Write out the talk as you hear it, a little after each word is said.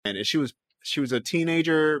And she was a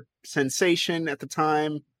teenager sensation at the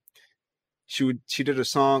time. She did a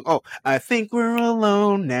song. Oh, I think we're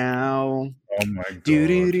alone now. Oh my god! Do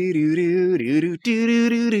do do do do do do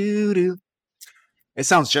do do do. It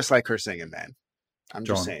sounds just like her singing, man. I'm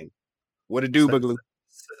just saying. What it do, Boogaloo?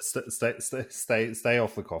 Stay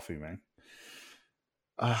off the coffee, man.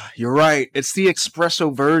 You're right. It's the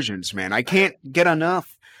espresso versions, man. I can't get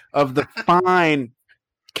enough of the fine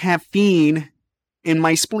caffeine in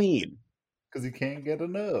my spleen. Because you can't get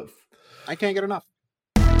enough. I can't get enough.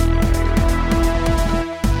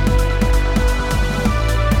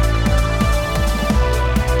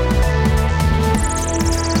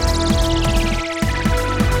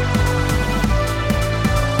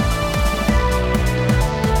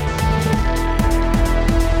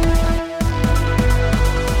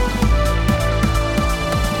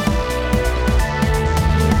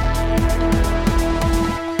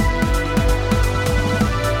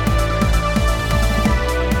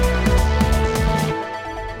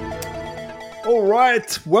 All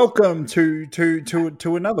right, welcome to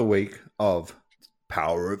another week of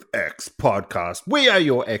Power of X podcast. We are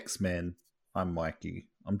your X-Men. I'm Mikey.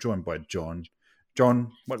 I'm joined by John.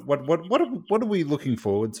 John, what are we looking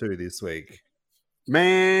forward to this week?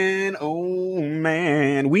 Man, oh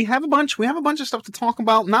man, we have a bunch of stuff to talk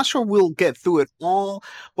about. Not sure we'll get through it all,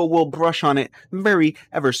 but we'll brush on it very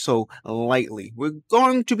ever so lightly. We're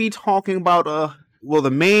going to be talking about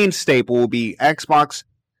the main staple will be Xbox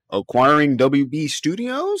acquiring WB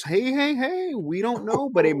Studios. Hey, we don't know,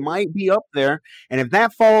 but it might be up there. And if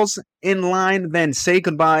that falls in line, then say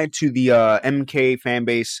goodbye to the MK fan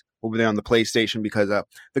base over there on the PlayStation, because they're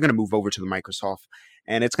going to move over to the Microsoft,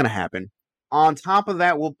 and it's going to happen. On top of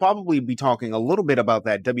that, we'll probably be talking a little bit about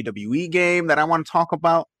that WWE game that I want to talk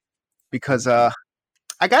about, because I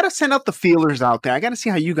got to send out the feelers out there. I got to see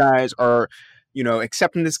how you guys are,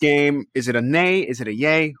 accepting this game. Is it a nay? Is it a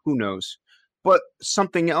yay? Who knows? But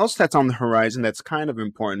something else that's on the horizon that's kind of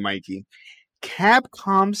important, Mikey.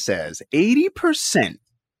 Capcom says 80%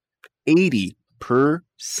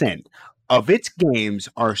 of its games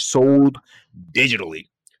are sold digitally.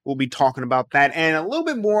 We'll be talking about that and a little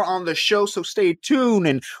bit more on the show, so stay tuned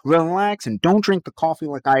and relax and don't drink the coffee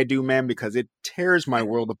like I do, man, because it tears my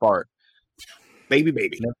world apart.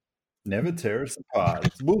 Baby. Never tear us apart.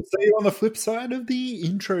 We'll see you on the flip side of the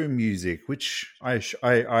intro music, which I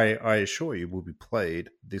assure you will be played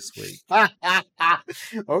this week.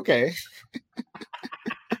 Okay.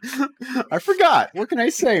 I forgot. What can I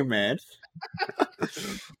say, man?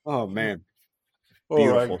 Oh man.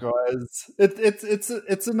 Beautiful. All right, guys. It's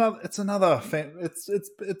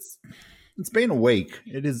been a week.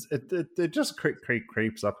 It just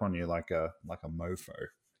creeps up on you like a mofo.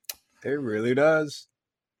 It really does.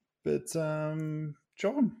 But John,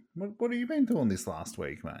 what have you been doing this last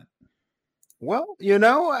week, mate? Well,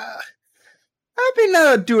 I've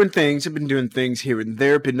been doing things. I've been doing things here and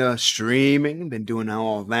there. Been streaming. Been doing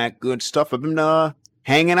all that good stuff. I've been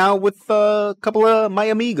hanging out with a couple of my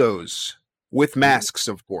amigos with masks,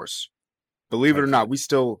 of course. Believe it or not, we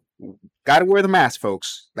still got to wear the mask,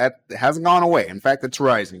 folks. That hasn't gone away. In fact, it's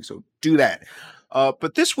rising. So do that.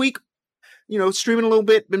 But this week, streaming a little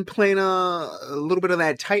bit. Been playing a little bit of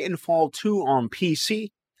that Titanfall 2 on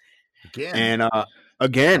PC. Again. And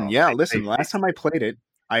again, yeah. Listen, last time I played it,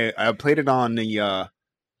 I played it on the I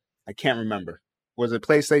can't remember. Was it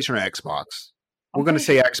PlayStation or Xbox? We're going to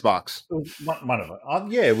say Xbox. One of it.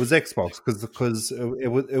 Yeah, it was Xbox because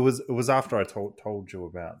it was after I told you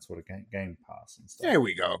about sort of Game Pass and stuff. There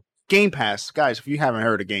we go. Game Pass, guys. If you haven't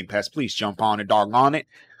heard of Game Pass, please jump on it, doggone it.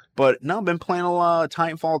 But no, I've been playing a lot of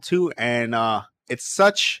Titanfall 2, and it's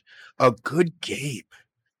such a good game.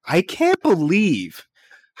 I can't believe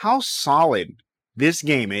how solid this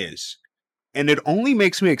game is, and it only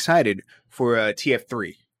makes me excited for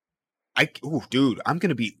TF3. Dude, I'm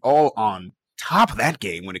gonna be all on top of that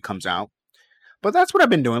game when it comes out. But that's what I've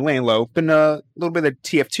been doing, laying low. Been a little bit of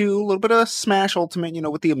TF2, a little bit of Smash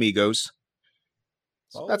Ultimate, with the amigos.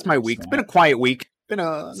 So that's my week. It's been a quiet week. Been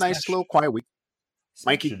a nice little quiet week.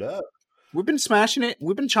 Mikey, we've been smashing it.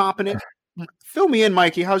 We've been chopping it. Fill me in,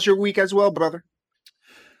 Mikey. How's your week as well, brother?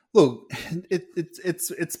 Look,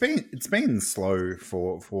 it's been slow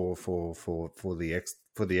for the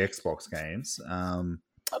Xbox games. A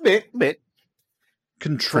bit.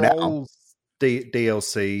 Control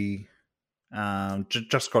DLC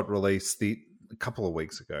just got released a couple of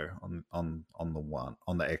weeks ago on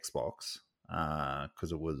the Xbox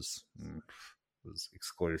because it was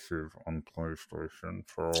exclusive on PlayStation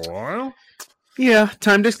for a while. Yeah,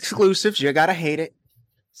 timed exclusives. You gotta hate it.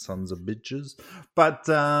 Sons of bitches. But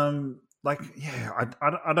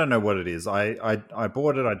I don't know what it is. I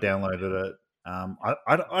bought it. I downloaded it.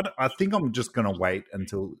 I think I'm just gonna wait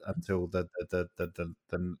until the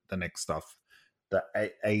next stuff, the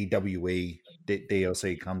AWE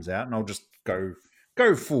DLC comes out, and I'll just go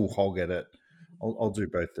full hog at it. I'll do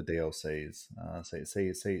both the DLCs.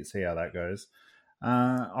 See how that goes.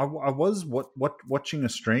 I was watching a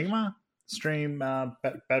streamer stream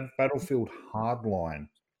Battlefield Hardline.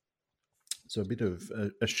 So a bit of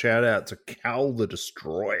a shout out to Cal the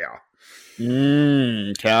Destroyer.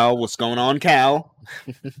 Cal, what's going on, Cal?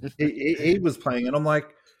 he was playing, and I'm like,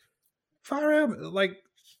 far out, like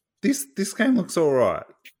this game looks all right,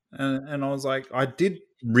 and I was like, I did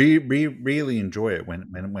really enjoy it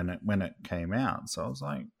when it came out. So I was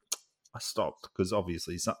like, I stopped because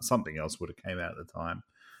obviously something else would have came out at the time.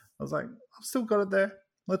 I was like, I've still got it there.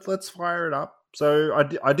 Let's fire it up. So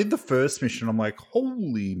I did the first mission. I'm like,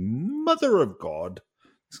 holy mother of God,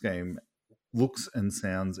 this game looks and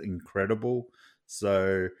sounds incredible.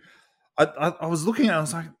 So I was looking at it, I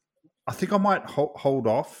was like, I think I might hold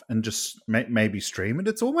off and just maybe stream it.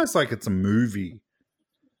 It's almost like it's a movie.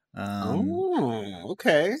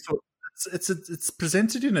 Okay. So it's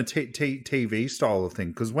presented in a TV style of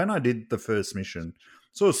thing. Because when I did the first mission,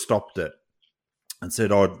 sort of stopped it and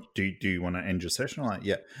said, "Oh, do you want to end your session?" I'm like,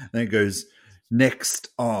 yeah. And then it goes, next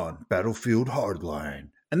on Battlefield Hardline,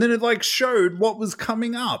 and then it like showed what was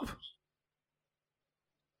coming up.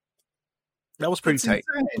 That was pretty tight.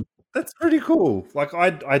 Insane. That's pretty cool. Like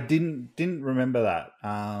I didn't remember that.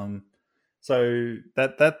 So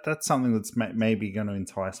that's something that's maybe going to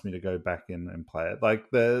entice me to go back in and play it. Like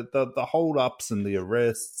the hold ups and the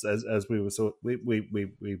arrests, as we were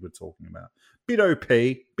talking about, bit OP,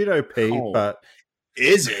 but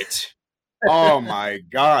is it? Oh my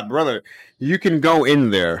God, brother! You can go in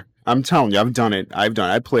there. I'm telling you, I've done it.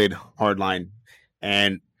 I played Hardline,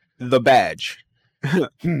 and the badge.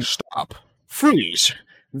 Stop. Freeze.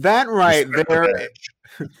 That right there.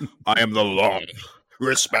 I am the law.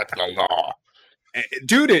 Respect the law.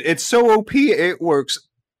 Dude, it's so OP. It works.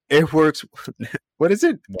 What is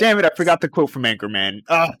it? Damn it, I forgot the quote from Anchorman.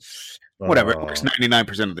 Whatever. It works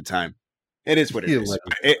 99% of the time. It is what it is.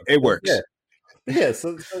 It works. Yeah.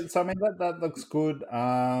 So I mean, that looks good.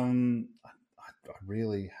 I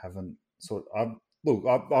really haven't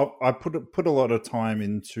I put a lot of time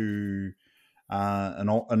into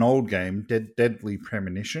an old game, Deadly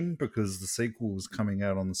Premonition, because the sequel was coming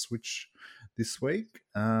out on the Switch this week.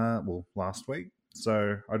 Last week.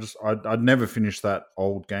 So I'd never finished that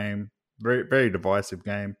old game. Very very divisive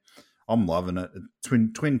game. I'm loving it.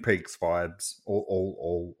 Twin Peaks vibes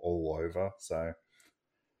all over. So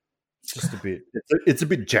it's just a bit. It's a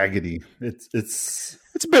bit jaggedy. It's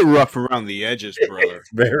a bit rough around the edges, brother.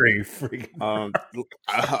 It's very freaking.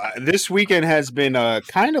 This weekend has been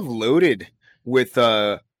kind of loaded with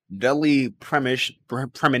Deadly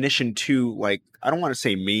Premonition 2. Like, I don't want to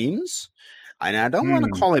say memes, and I don't want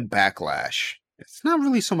to call it backlash. It's not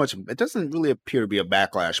really so much. It doesn't really appear to be a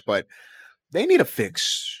backlash, but they need to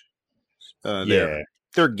fix their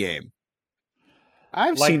game.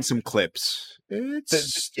 I've seen some clips.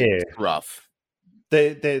 It's rough.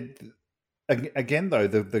 Again, though,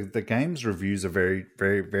 the game's reviews are very,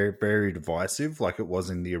 very, very, very divisive, like it was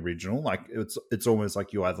in the original. Like it's almost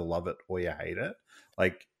like you either love it or you hate it.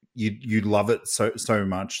 Like you love it so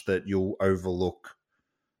much that you'll overlook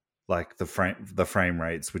like the frame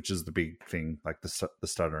rates, which is the big thing, like the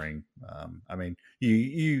stuttering. I mean,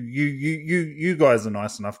 you guys are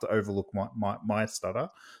nice enough to overlook my stutter,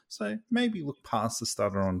 so maybe look past the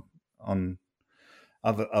stutter on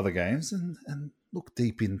other games and look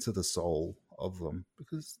deep into the soul of them,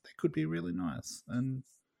 because they could be really nice and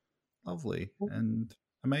lovely and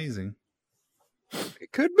amazing.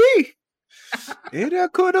 It could be.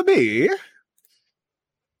 It could be.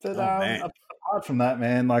 But apart from that,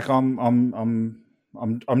 man, like I'm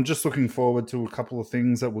just looking forward to a couple of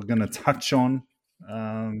things that we're going to touch on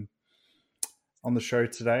the show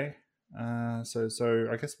today. So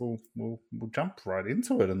I guess we'll jump right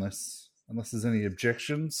into it, unless there's any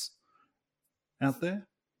objections out there.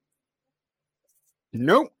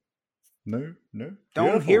 Nope. No. Don't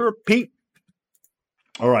Beautiful. hear a peep.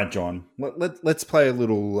 All right, John. Let's play a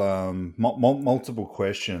little multiple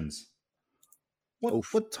questions.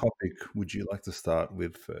 What topic would you like to start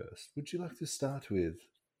with first? Would you like to start with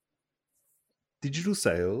digital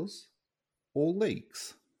sales or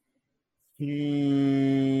leaks? Let's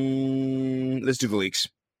do the leaks.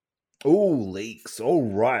 Oh, leaks. All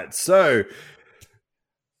right. So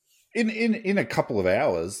in a couple of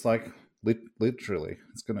hours, like literally,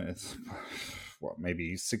 it's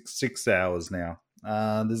maybe six hours now.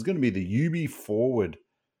 There's going to be the Ubi Forward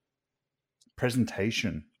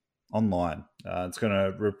presentation online. It's going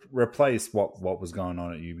to replace what was going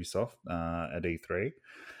on at Ubisoft at E3.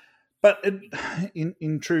 But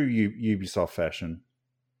in true Ubisoft fashion,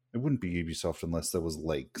 it wouldn't be Ubisoft unless there was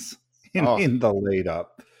leaks in the lead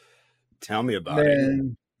up. Tell me about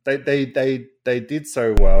it. They did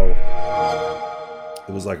so well.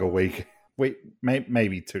 It was like a week,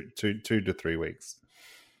 maybe 2 to 3 weeks.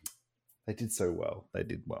 They did so well. They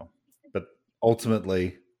did well, but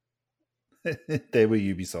ultimately, there were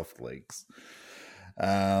Ubisoft leaks.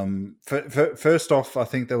 First off, I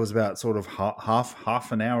think there was about sort of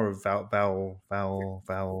half an hour of Valhalla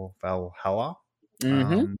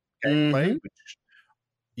gameplay, which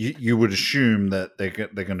you would assume that they're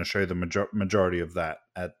going to show the majority of that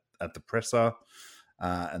at the presser,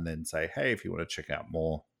 and then say, "Hey, if you want to check out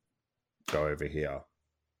more, go over here."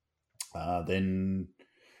 Then,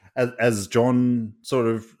 as John sort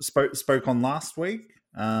of spoke on last week,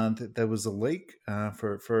 there was a leak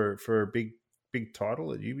for a big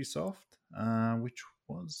title at Ubisoft, which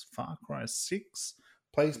was Far Cry 6.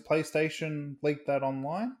 PlayStation leaked that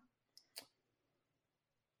online.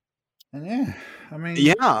 And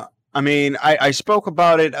I spoke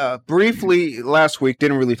about it briefly last week.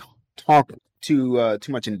 Didn't really talk too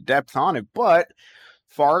much in depth on it, but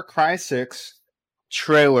Far Cry 6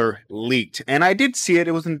 trailer leaked, and I did see it.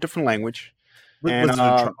 It was in a different language. And,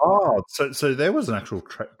 so there was an actual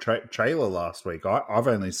trailer last week. I've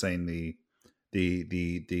only seen the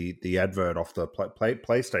advert off the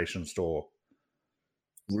PlayStation Store.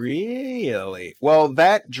 Really? Well,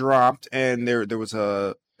 that dropped, and there was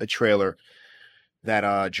a trailer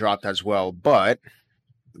that dropped as well, but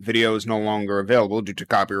video is no longer available due to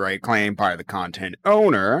copyright claim by the content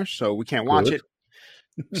owner, so we can't watch it.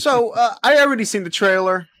 So I already seen the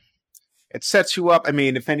trailer. It sets you up. I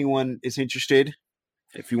mean, if anyone is interested,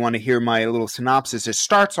 if you want to hear my little synopsis, it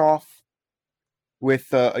starts off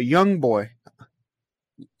with a young boy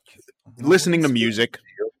listening to music.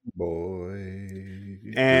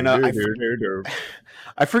 And I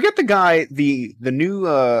forget the guy, the new,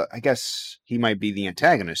 I guess he might be the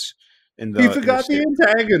antagonist. You forgot the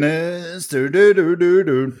antagonist.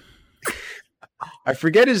 I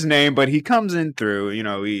forget his name, but he comes in through,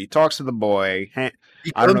 he talks to the boy.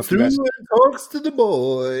 I don't know if and talks to the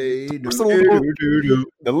boy.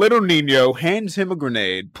 The little Nino hands him a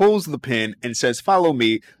grenade, pulls the pin, and says, "Follow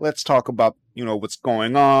me. Let's talk about, what's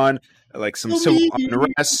going on. Like some civil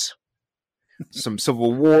unrest. Some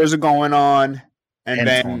civil wars are going on." And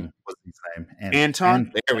then what's his name?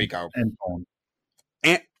 Anton. There we go. Anton.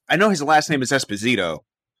 I know his last name is Esposito.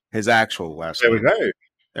 His actual last name.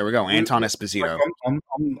 There we go. Anton Esposito.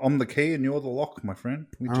 I'm the key and you're the lock, my friend.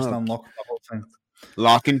 We just unlocked the whole thing.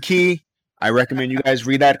 Lock and Key. I recommend you guys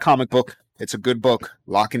read that comic book. It's a good book.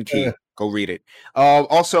 Lock and Key. Go read it.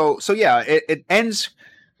 Also, so yeah, it ends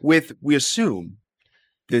with, we assume,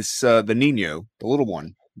 this the Nino, the little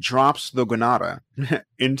one, drops the Granada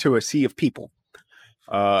into a sea of people.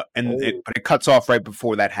 But it cuts off right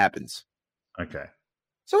before that happens. Okay.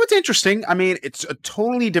 So it's interesting. I mean, it's a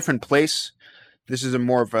totally different place. This is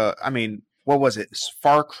more of a, what was it?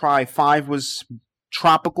 Far Cry 5 was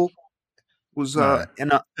tropical. Wasn't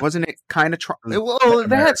it kind of tropical? Well,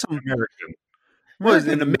 they had some American. Was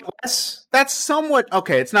in the Midwest? That's somewhat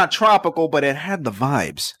okay. It's not tropical, but it had the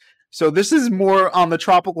vibes. So this is more on the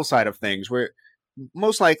tropical side of things, where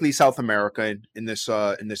most likely South America in this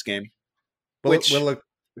game. A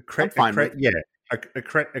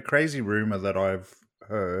crazy rumor that I've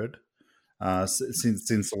heard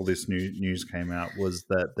since all this news came out was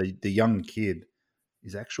that the young kid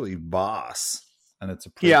is actually Vaas, and it's a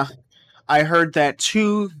prequel. Yeah. I heard that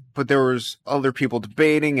too, but there was other people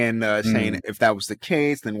debating and saying if that was the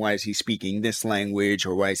case, then why is he speaking this language,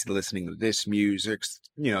 or why is he listening to this music,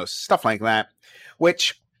 stuff like that,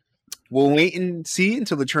 which we'll wait and see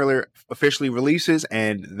until the trailer officially releases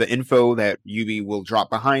and the info that Ubi will drop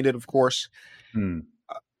behind it, of course. Well,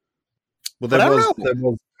 there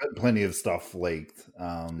was plenty of stuff leaked.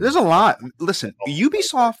 There's a lot. Listen,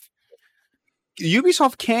 Ubisoft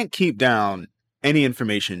can't keep down any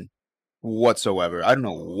information whatsoever. I don't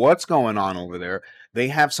know what's going on over there. They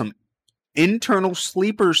have some internal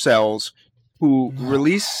sleeper cells who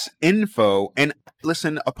release info. And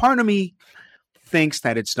listen, a part of me thinks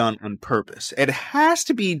that it's done on purpose. It has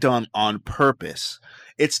to be done on purpose.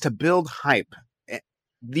 It's to build hype.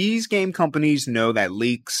 These game companies know that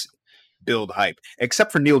leaks build hype,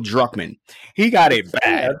 except for Neil Druckmann. He got it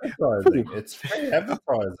bad. It's free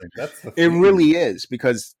advertising. That's the thing. It really is,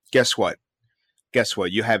 because guess what?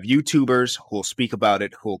 You have YouTubers who will speak about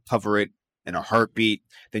it, who will cover it in a heartbeat.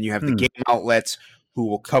 Then you have the game outlets who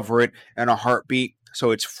will cover it in a heartbeat.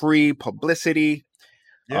 so it's free publicity.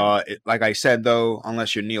 Yeah. Like I said, though,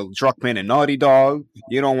 unless you're Neil Druckmann and Naughty Dog,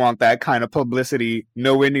 you don't want that kind of publicity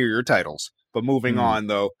nowhere near your titles. But moving on,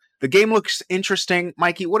 though, the game looks interesting.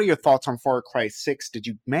 Mikey, what are your thoughts on Far Cry 6? Did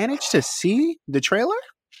you manage to see the trailer?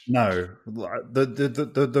 No,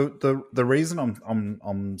 the reason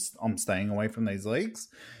I'm staying away from these leaks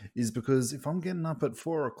is because if I'm getting up at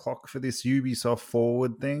 4:00 for this Ubisoft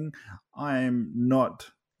Forward thing, I'm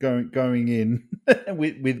not going in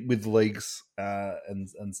with leaks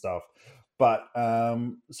and stuff. But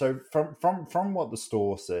so from what the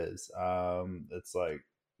store says, it's like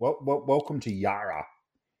welcome to Yara,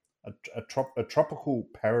 a tropical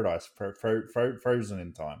paradise frozen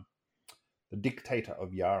in time. The dictator of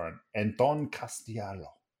Yaran, Anton Castiello,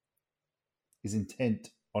 is intent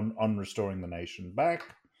on restoring the nation back.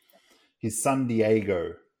 His son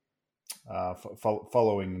Diego,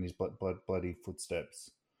 following in his bloody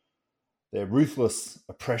footsteps. Their ruthless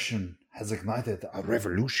oppression has ignited a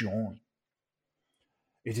revolution.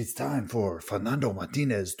 It is time for Fernando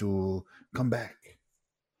Martinez to come back.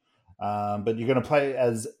 But you're going to play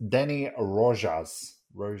as Danny Rojas,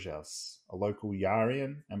 a local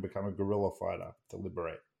Yarian, and become a guerrilla fighter to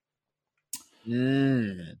liberate.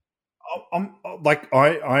 I'm like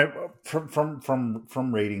I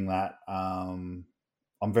from reading that, I'm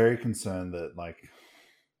very concerned that like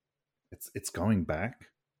it's going back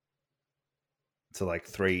to like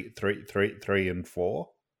 3 and 4.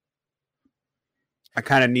 I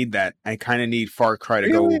kind of need that. I kind of need Far Cry to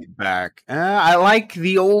go back. I like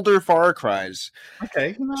the older Far Cries.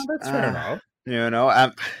 Okay, that's fair enough.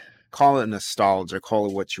 I'm call it nostalgia, call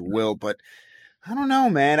it what you will, but I don't know,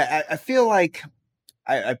 man. I feel like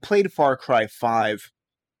I played Far Cry 5,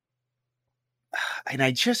 and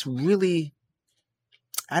I just really,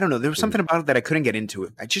 I don't know. There was something about it that I couldn't get into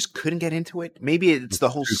it. I just couldn't get into it. Maybe it's the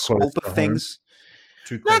whole scope of things.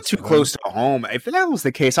 Not too close to home. If that was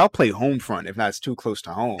the case, I'll play Homefront. If not, it's too close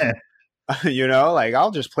to home. Like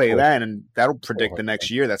I'll just play that, and that'll predict the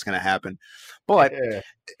next year that's going to happen. But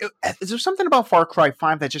is there something about Far Cry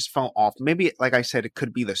 5 that just fell off? Maybe, like I said, it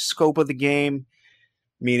could be the scope of the game,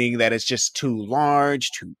 meaning that it's just too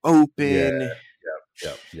large, too open.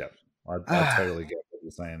 Yeah. I totally get what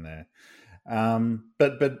you're saying there.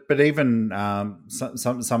 But even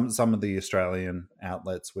some of the Australian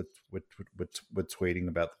outlets were tweeting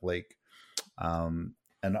about the leak, and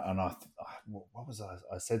I what was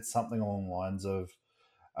I said something along the lines of,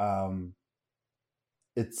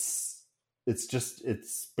 it's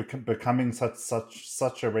becoming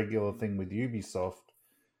such a regular thing with Ubisoft.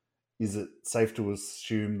 Is it safe to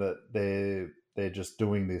assume that they're just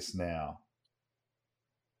doing this now?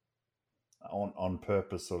 On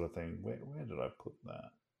purpose, sort of thing. Where did I put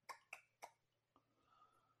that?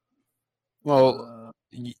 Well,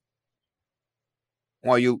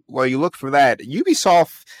 while you look for that,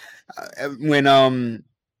 Ubisoft, when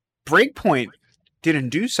Breakpoint didn't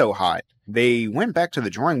do so hot, they went back to the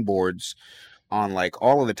drawing boards on like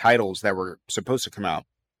all of the titles that were supposed to come out.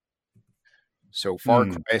 So Far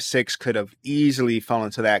Cry 6 could have easily fell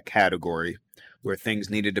into that category where things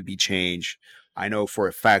needed to be changed. I know for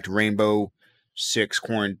a fact Rainbow Six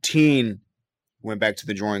Quarantine went back to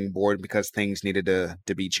the drawing board because things needed to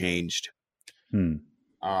be changed. Who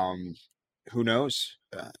knows?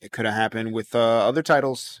 It could have happened with other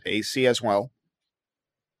titles, AC as well.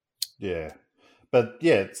 Yeah, but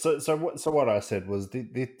yeah. So what I said was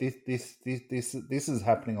this is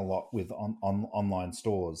happening a lot with on online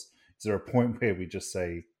stores. Is there a point where we just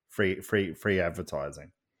say free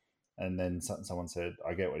advertising? And then someone said,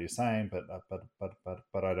 "I get what you're saying, but I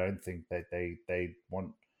don't think that they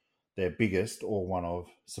want their biggest or one of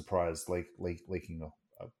surprise leaking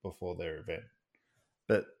before their event."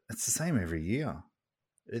 But it's the same every year.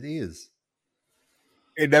 It is.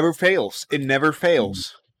 It never fails. It never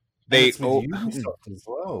fails. Ubisoft as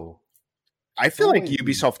well. I feel like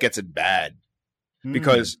Ubisoft gets it bad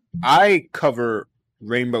because I cover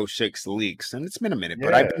Rainbow Six leaks, and it's been a minute,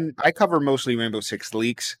 but I cover mostly Rainbow Six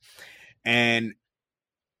leaks, and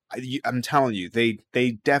I'm telling you,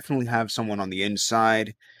 they definitely have someone on the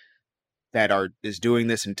inside that is doing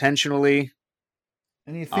this intentionally.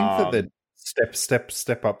 And you think that they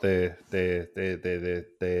step up their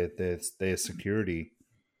security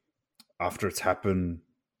after it's happened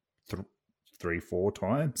 3-4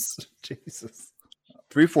 times? Jesus.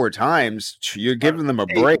 3-4 times, you're giving them a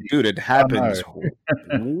break, dude. It happens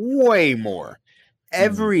way more.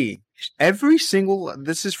 Every single,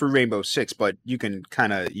 this is for Rainbow Six, but you can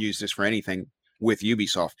kind of use this for anything with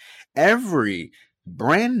Ubisoft. Every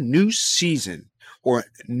brand new season or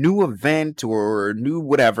new event or new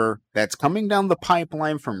whatever that's coming down the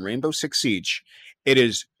pipeline from Rainbow Six Siege, it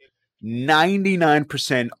is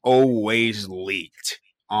 99% always leaked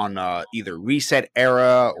on either Reset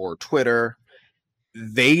Era or Twitter.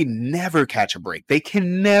 They never catch a break. They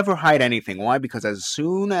can never hide anything. Why? Because as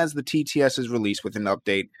soon as the TTS is released with an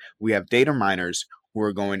update, we have data miners who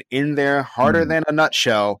are going in there harder than a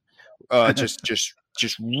nutshell, just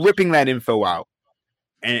ripping that info out,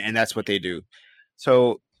 and that's what they do.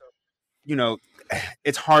 So,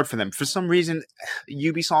 it's hard for them for some reason.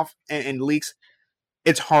 Ubisoft and leaks,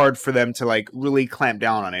 it's hard for them to like really clamp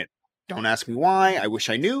down on it. Don't ask me why. I wish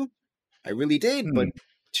I knew. I really did, but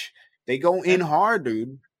they go in hard,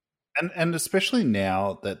 dude. And especially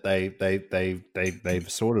now that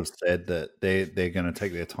they've sort of said that they're going to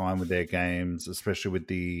take their time with their games, especially with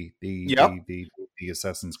the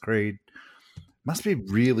Assassin's Creed. Must be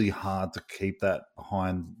really hard to keep that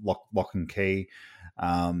behind lock and key.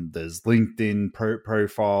 There's LinkedIn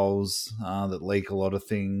profiles that leak a lot of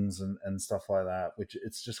things and stuff like that, which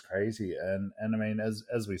it's just crazy. And I mean,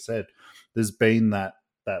 as we said, there's been that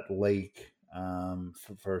leak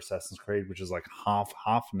for Assassin's Creed, which is like half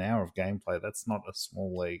an hour of gameplay. That's not a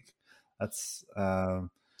small leak. That's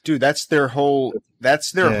dude. That's their whole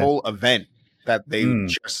event that they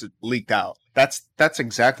just leaked out. That's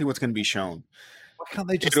exactly what's going to be shown. Why can't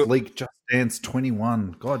they just leak Just Dance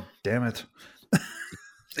 21? God damn it!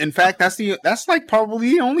 In fact, that's like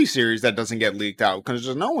probably the only series that doesn't get leaked out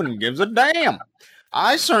because no one gives a damn.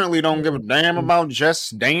 I certainly don't give a damn about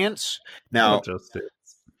Just Dance. Now,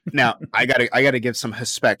 I gotta give some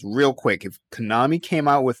respect real quick. If Konami came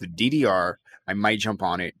out with a DDR, I might jump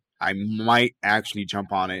on it. I might actually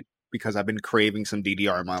jump on it because I've been craving some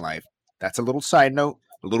DDR in my life. That's a little side note,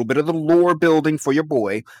 a little bit of the lore building for your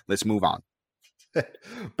boy. Let's move on.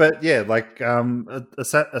 But yeah, like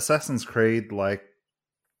Assassin's Creed, like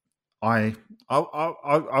I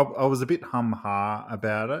was a bit hum-ha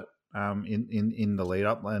about it in the lead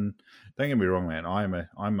up, and don't get me wrong, man. I'm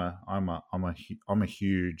a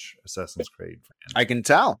huge Assassin's Creed fan. I can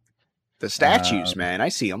tell the statues, man. I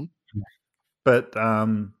see them. But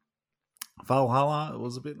Valhalla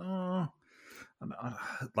was a bit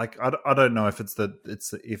like I don't know if it's the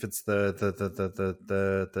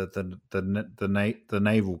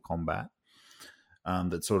naval combat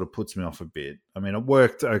that sort of puts me off a bit. I mean, it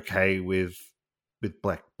worked okay with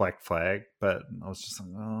Black Flag, but I was just like,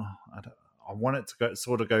 I want it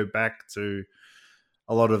to go back to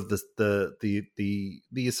a lot of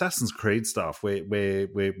the Assassin's Creed stuff where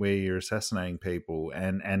you're assassinating people,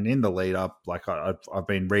 and in the lead up, like I've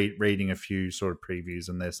been reading a few sort of previews,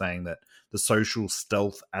 and they're saying that the social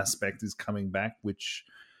stealth aspect is coming back, which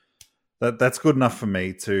that's good enough for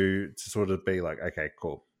me to sort of be like, okay,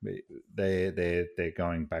 cool, they're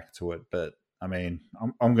going back to it. But I mean,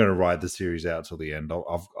 I'm going to ride the series out till the end.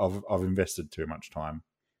 I've invested too much time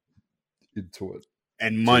into it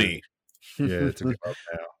and money. To give up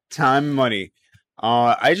now. Time, money.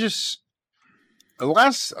 The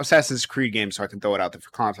last Assassin's Creed game, so I can throw it out there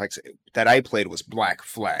for context, that I played was Black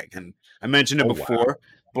Flag, and I mentioned it before. Wow.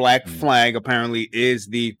 Black Flag apparently is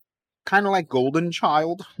the kind of like Golden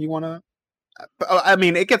Child. You want to? I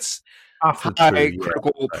mean, it gets high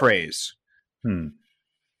critical praise. And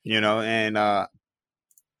I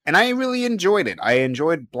really enjoyed it. I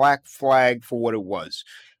enjoyed Black Flag for what it was.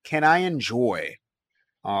 Can I enjoy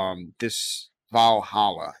this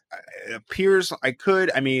Valhalla? It appears I could.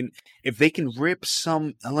 I mean, if they can rip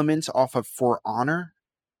some elements off of For Honor,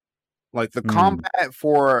 like the combat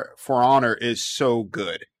for Honor is so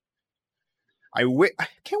good.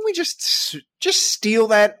 Can we just steal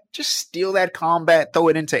that? Just steal that combat, throw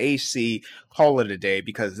it into AC, call it a day,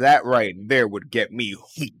 because that right there would get me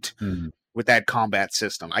hooked with that combat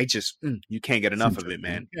system. You can't get enough of it,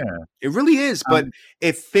 man. Yeah, it really is. But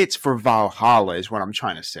it fits for Valhalla, is what I'm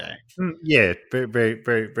trying to say. Yeah, very, very,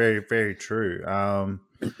 very, very, very true.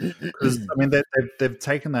 Because I mean, they've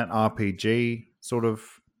taken that RPG sort of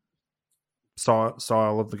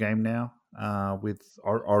style of the game now with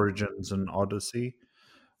Origins and Odyssey,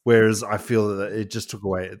 whereas I feel that it just took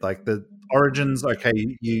away, like, the Origins.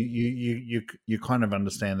 Okay, you kind of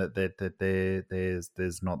understand that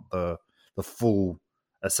there's not the full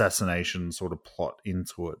assassination sort of plot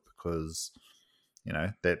into it, because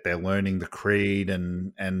they're learning the creed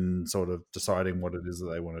and sort of deciding what it is that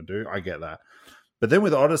they want to do. I get that, but then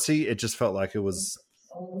with Odyssey, it just felt like it was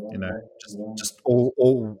just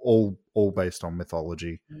all based on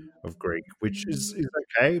mythology of Greek, which is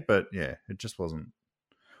okay, but yeah, it just wasn't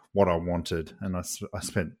what I wanted, and I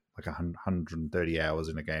spent like 130 hours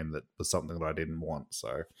in a game that was something that I didn't want.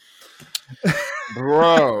 So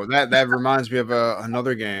bro, that reminds me of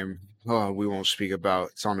another game we won't speak about.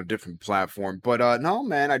 It's on a different platform. But no,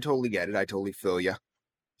 man, I totally get it. I totally feel you.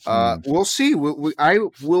 Hmm. We'll see. I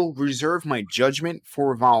will reserve my judgment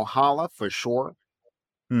for Valhalla for sure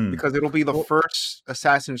Hmm. because it'll be the Well, first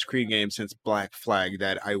Assassin's Creed game since Black Flag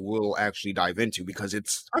that I will actually dive into because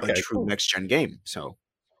it's a okay, true cool. next gen game. So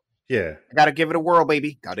Yeah, I gotta give it a whirl,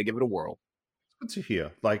 baby. Gotta give it a whirl. good to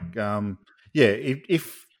hear. Like, yeah,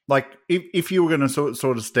 if you were going to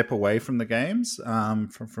sort of step away from the games,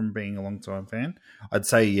 from being a long time fan, I'd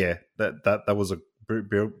say yeah, that was a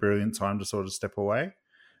brilliant time to sort of step away.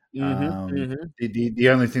 Mm-hmm. Mm-hmm. The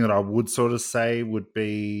only thing that I would sort of say would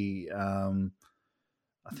be,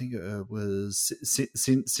 I think it was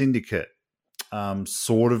Syndicate,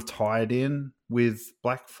 sort of tied in with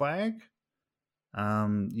Black Flag.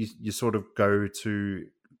 You sort of go to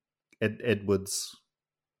Edward's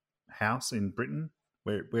house in Britain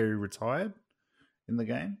where he retired in the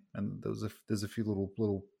game, and there's a few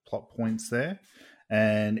little plot points there.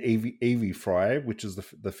 And Evie Fry, which is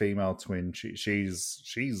the female twin, she's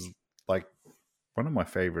like one of my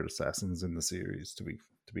favorite assassins in the series. To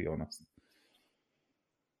be honest,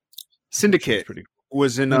 she's Syndicate pretty.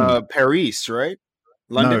 was in Hmm. Paris, right?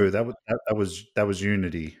 London. No, that was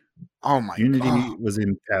Unity. Oh my god. Unity was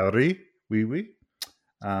in Paris, oui.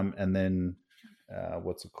 And then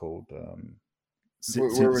what's it called?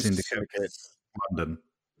 Where was Syndicate, Syndicate? London.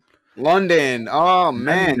 London. Oh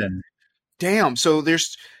man. London. Damn. So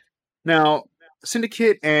there's now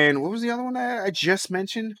Syndicate and what was the other one that I just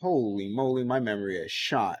mentioned? Holy moly, my memory is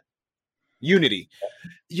shot. Unity.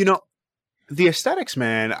 You know, the aesthetics,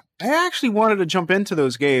 man. I actually wanted to jump into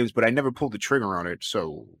those games, but I never pulled the trigger on it.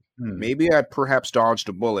 So maybe I perhaps dodged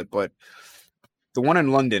a bullet. But the one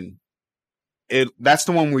in London, that's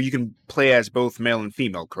the one where you can play as both male and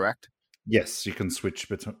female, correct? Yes, you can switch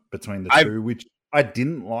between the I two, which I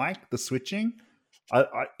didn't like the switching.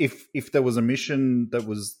 If there was a mission that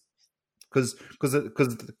was because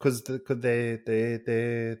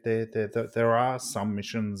there are some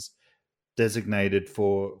missions designated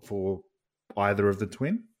for either of the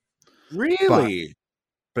twin, really.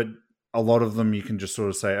 but a lot of them you can just sort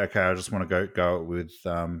of say, okay, I just want to go with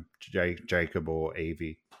Jacob or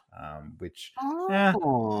Evie, which I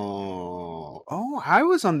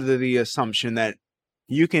was under the assumption that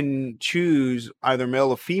you can choose either male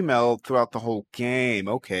or female throughout the whole game.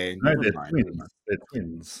 Okay, no, never they're mind. twins. They're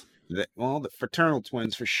twins. Well, the fraternal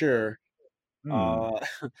twins for sure. Hmm.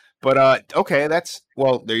 But okay, that's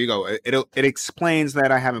there you go. It explains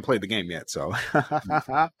that I haven't played the game yet, so. But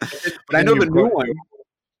I Then know the new one.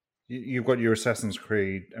 You've got your Assassin's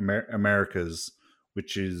Creed Americas,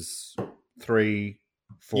 which is 3,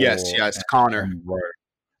 4, Yes, Connor.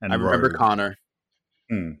 And I remember Rogue. Connor.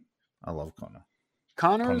 I love Connor.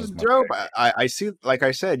 Connor's dope. I see, like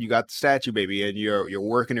I said, you got the statue, baby, and you're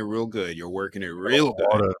working it real good. You're working it real good. A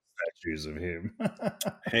lot of statues of him.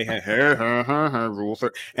 Hey, rule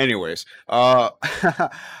 30. Anyways,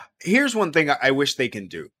 here's one thing I wish they can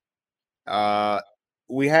do.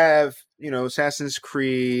 We have, Assassin's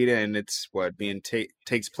Creed, and it's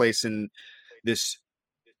takes place in this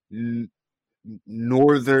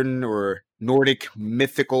northern or Nordic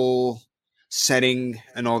mythical setting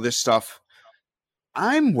and all this stuff.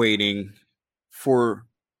 I'm waiting for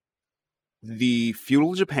the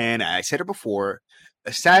feudal Japan. I said it before.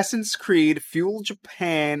 Assassin's Creed feudal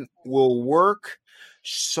Japan will work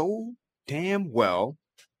so damn well.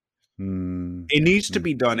 It needs to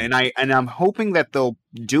be done, and I'm hoping that they'll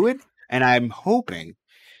do it. And I'm hoping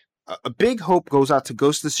a big hope goes out to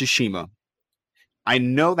Ghost of Tsushima. I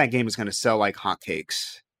know that game is going to sell like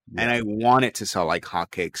hotcakes, and I want it to sell like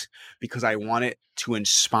hotcakes because I want it to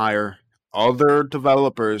inspire other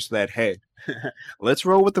developers that, hey, let's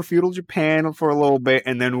roll with the feudal Japan for a little bit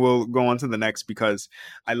and then we'll go on to the next, because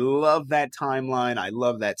I love that timeline. I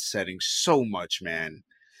love that setting so much, man.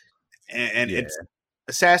 And it's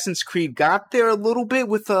Assassin's Creed got there a little bit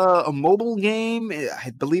with a mobile game.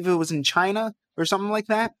 I believe it was in China or something like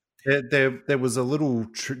that. There was a little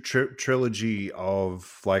trilogy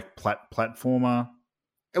of like platformer.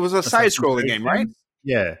 It was a side-scrolling game, right?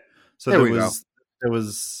 Yeah. So there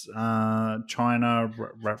was China,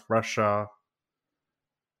 Russia,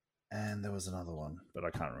 and there was another one, but I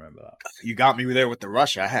can't remember that. You got me there with the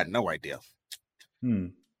Russia. I had no idea.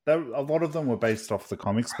 A lot of them were based off the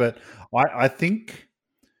comics, but I think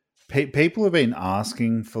people have been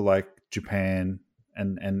asking for like Japan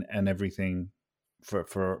and everything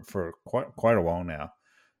for quite a while now.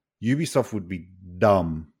 Ubisoft would be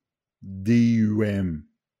dumb, DUM,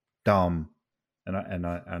 dumb, and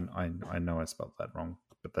I know I spelled that wrong,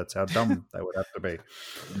 but that's how dumb they would have to be.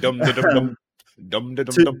 Dumb.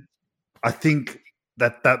 I think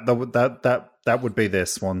That would be their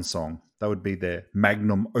swan song. That would be their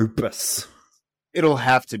magnum opus. It'll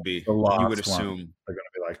have to be. The last You would one. assume. They're going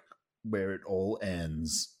to be like where it all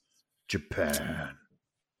ends, Japan.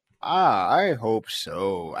 I hope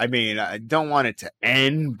so. I mean, I don't want it to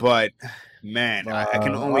end, but man, I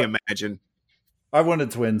can only imagine. I want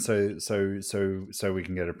it to end so we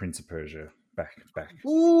can get a Prince of Persia back.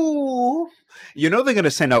 Ooh, they're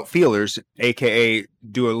gonna send out feelers, aka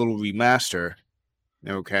do a little remaster.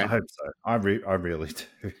 Okay, I hope so. I really do.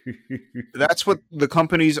 That's what the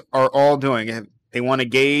companies are all doing. They want to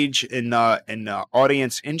gauge in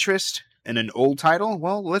audience interest in an old title.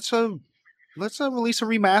 Well, let's release a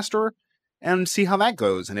remaster and see how that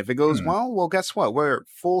goes. And if it goes well, guess what? We're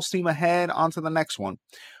full steam ahead onto the next one.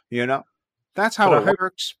 That's how it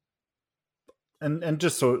works. And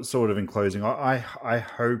just sort of in closing, I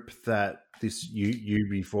hope that this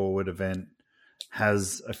Ubi Forward event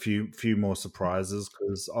has a few more surprises,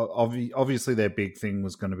 because obviously their big thing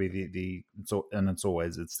was going to be it's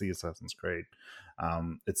the Assassin's Creed.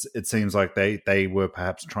 It seems like they were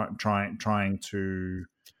perhaps trying to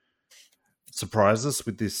surprise us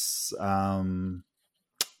with this Far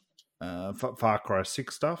Cry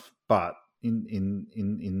 6 stuff, but in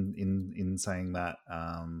saying that,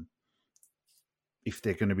 if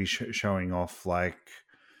they're going to be showing off like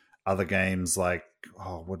other games, like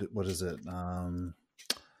what is it,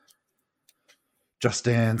 Just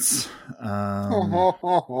Dance. You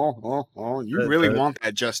really want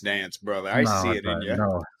that Just Dance, brother. I see it in you.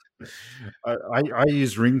 No. I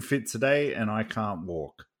used Ring Fit today and I can't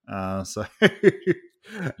walk. So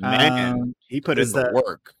man, he put in the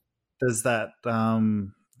work. There's that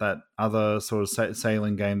other sort of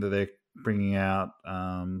sailing game that they're bringing out,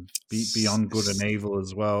 Beyond Good and Evil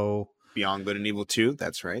as well. Beyond Good and Evil 2,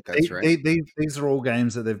 that's right. These are all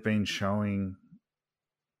games that they've been showing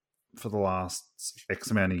for the last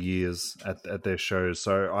X amount of years at their shows.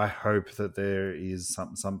 So I hope that there is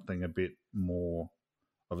something a bit more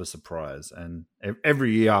of a surprise. And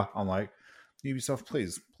every year I'm like, Ubisoft,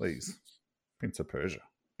 please, Prince of Persia,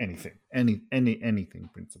 anything, anything,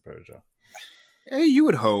 Prince of Persia. Hey, you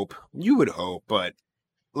would hope, but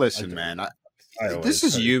listen, man, this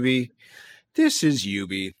is Ubi. This is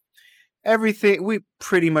Ubi. Everything, we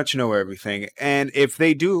pretty much know everything. And if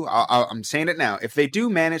they do, I'm saying it now, if they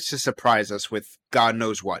do manage to surprise us with God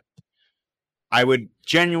knows what, I would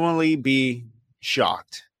genuinely be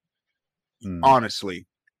shocked. Honestly.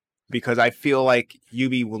 Because I feel like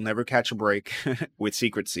Ubi will never catch a break with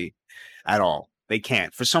Secrecy at all. They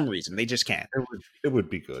can't. For some reason, they just can't. It would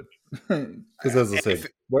be good. Because as I said,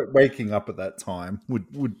 waking up at that time would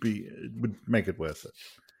make it worth it.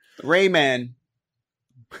 Rayman.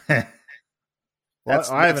 I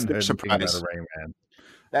haven't heard anything about a Rayman.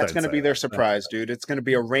 That's going to be their surprise, dude. It's going to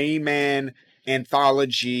be a Rayman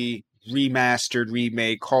anthology, remastered,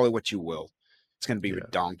 remake, call it what you will. It's going to be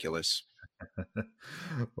redonkulous.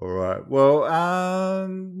 All right. Well,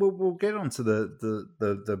 we'll get on to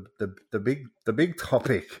the big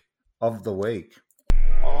topic of the week.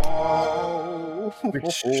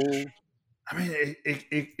 Which, I mean,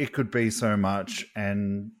 it could be so much,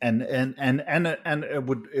 and it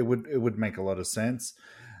would make a lot of sense.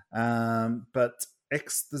 But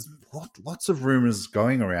there's lots of rumors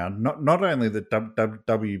going around. Not only that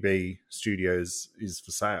WB Studios is for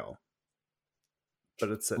sale, but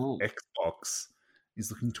it's that Xbox is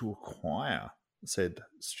looking to acquire said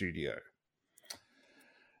studio.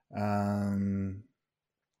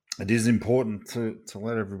 It is important to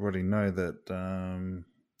let everybody know that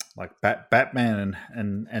like Batman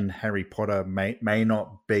and Harry Potter may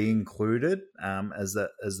not be included, as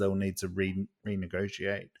they'll need to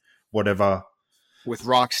renegotiate whatever with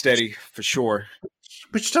Rocksteady for sure.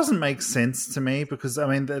 Which doesn't make sense to me, because I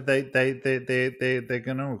mean they're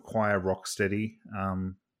going to acquire Rocksteady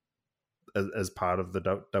as part of the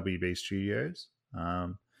WB Studios,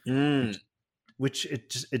 which it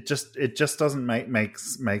just doesn't make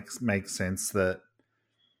sense that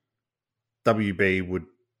WB would.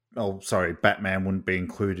 Oh, sorry, Batman wouldn't be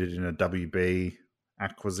included in a WB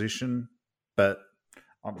acquisition, but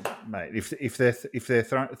mate, if they're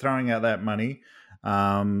throwing out that money.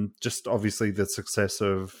 Just obviously the success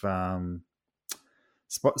of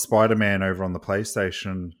Spider-Man over on the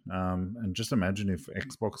PlayStation, and just imagine if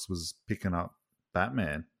Xbox was picking up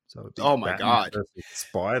Batman. So oh my God,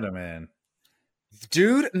 Spider-Man,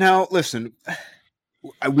 dude. Now listen,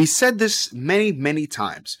 we said this many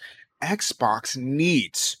times. Xbox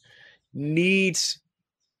needs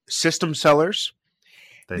system sellers.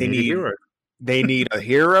 They need a hero. They need a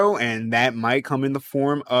hero, and that might come in the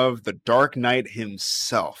form of the Dark Knight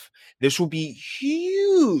himself. This will be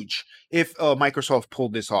huge if Microsoft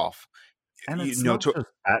pulled this off. And You it's know, not to just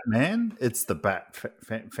Batman; it's the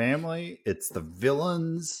family, it's the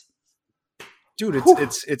villains. dude, Whew.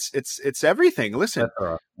 it's everything. Listen, That's all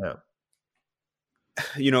right. Yeah.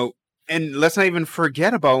 you know, and let's not even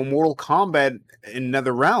forget about Mortal Kombat in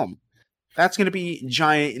NetherRealm. That's going to be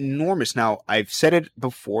giant, enormous. Now, I've said it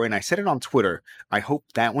before, and I said it on Twitter. I hope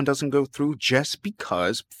that one doesn't go through just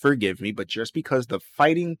because, forgive me, but just because the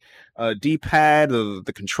fighting D-pad,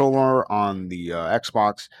 the controller on the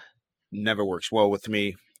Xbox never works well with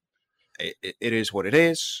me. It is what it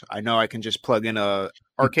is. I know I can just plug in a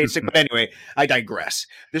arcade stick, but anyway, I digress.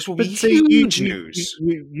 This will be But see, huge news.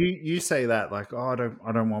 you say that like, oh,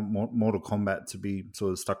 I don't want Mortal Kombat to be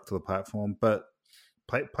sort of stuck to the platform, but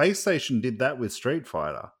PlayStation did that with Street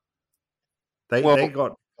Fighter. They Well,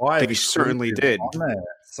 got 5 they certainly exclusives did. on there,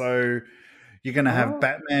 so you're going to have Oh.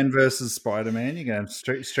 Batman versus Spider Man. You're going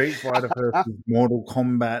to have Street Fighter versus Mortal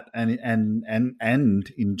Kombat and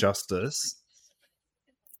Injustice.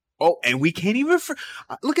 Oh, and we can't even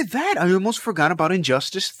look at that. I almost forgot about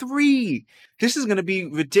Injustice 3. This is going to be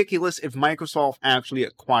ridiculous if Microsoft actually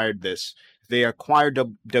acquired this. They acquired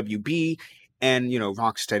WB and,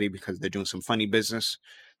 Rocksteady because they're doing some funny business.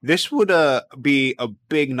 This would be a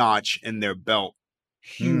big notch in their belt.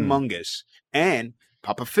 Humongous. And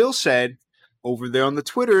Papa Phil said over there on the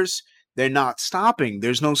Twitters, they're not stopping.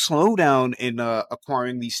 There's no slowdown in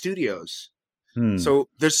acquiring these studios. So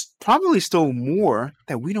there's probably still more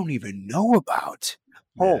that we don't even know about.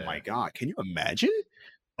 Oh my God. Can you imagine?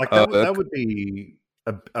 Like that would be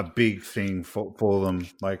a big thing for them.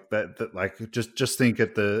 Like that like just think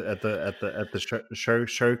at the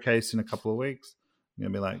showcase in a couple of weeks. You're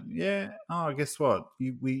gonna be like, yeah, oh, guess what?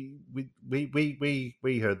 We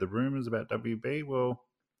heard the rumors about WB. Well,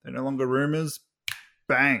 they're no longer rumors.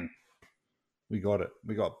 Bang. We got it.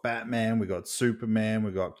 We got Batman, we got Superman,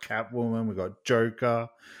 we got Catwoman, we got Joker.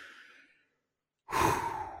 We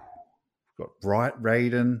got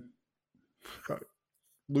Raiden. We got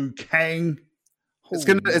Liu Kang.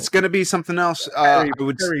 It's gonna be something else. Harry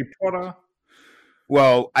Potter.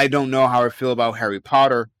 Well, I don't know how I feel about Harry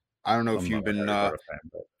Potter. I don't know if you've been.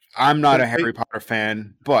 I'm not a Harry Potter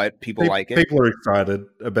fan, but people like it. People are excited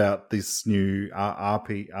about this new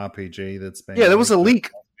RPG that's been. Yeah, there was a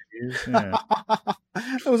leak. Yeah.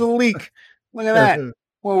 There was a leak. Look at that.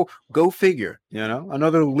 Well, go figure.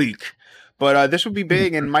 Another leak. But this would be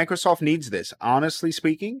big, and Microsoft needs this. Honestly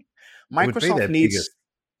speaking, Microsoft needs. Biggest.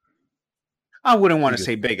 I wouldn't want to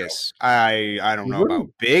say biggest. I don't know about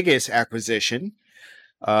biggest acquisition,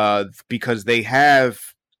 because they have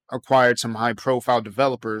acquired some high-profile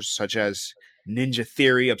developers such as Ninja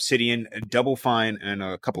Theory, Obsidian, Double Fine, and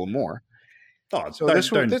a couple more. Oh, so don't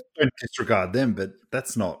disregard them, but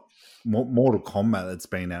that's not Mortal Kombat that's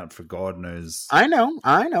been out for God knows. I know.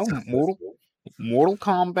 Mortal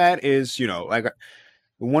Kombat is, like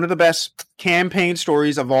one of the best campaign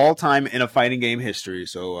stories of all time in a fighting game history.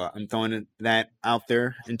 So I'm throwing that out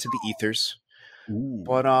there into the ethers. Ooh.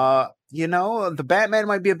 But, the Batman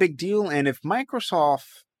might be a big deal. And if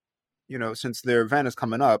Microsoft, since their event is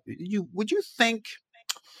coming up, would you think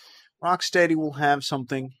Rocksteady will have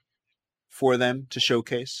something for them to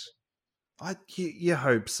showcase? You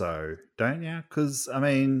hope so, don't you? Because I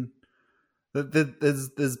mean,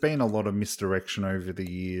 there's been a lot of misdirection over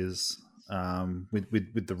the years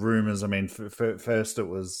with the rumors. I mean, first it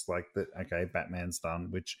was like that. Okay, Batman's done,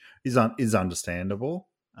 which is understandable.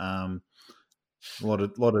 A lot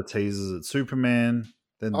of teasers at Superman.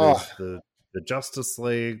 Then there's the Justice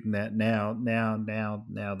League. Now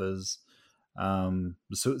there's the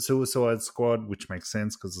Suicide Squad, which makes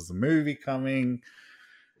sense because there's a movie coming.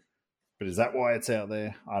 But is that why it's out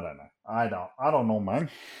there? I don't know. I don't know, man.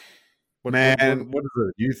 What is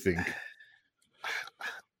it you think?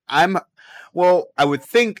 I would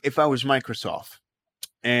think if I was Microsoft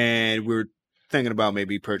and we were thinking about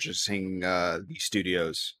maybe purchasing these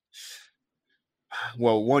studios,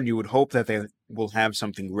 well, one, you would hope that they will have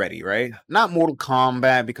something ready, right? Not Mortal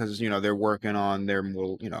Kombat because, they're working on their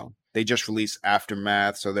they just released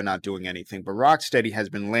Aftermath, so they're not doing anything. But Rocksteady has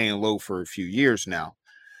been laying low for a few years now.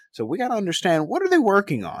 So we got to understand, what are they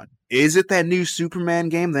working on? Is it that new Superman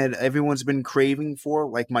game that everyone's been craving for,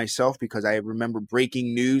 like myself? Because I remember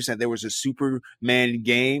breaking news that there was a Superman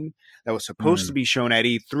game that was supposed to be shown at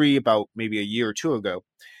E3 about maybe a year or two ago,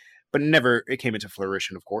 but it came into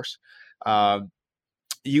fruition, of course.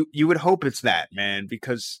 You would hope it's that, man,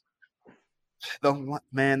 because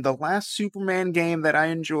the last Superman game that I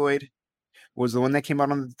enjoyed was the one that came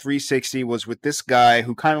out on the 360. Was with this guy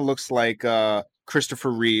who kind of looks like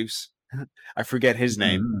Christopher Reeves. I forget his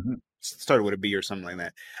name. Mm-hmm. Started with a B or something like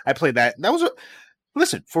that. I played that. That was a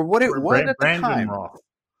listen for what it was at the Brandon time. Roth.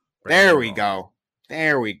 There we go.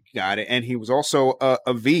 There we got it. And he was also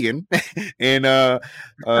a vegan in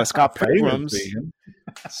Scott Pilgrim's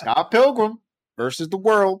Scott Pilgrim versus the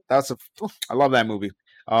World. I love that movie.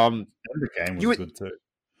 The game was good too.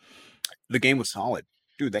 The game was solid.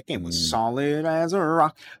 Dude, that game was solid as a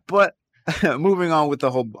rock. But moving on with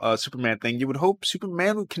the whole Superman thing, you would hope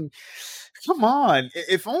Superman can come on.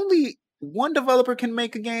 If only one developer can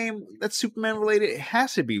make a game that's Superman related, it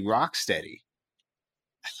has to be Rocksteady.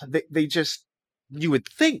 They just, you would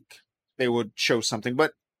think they would show something,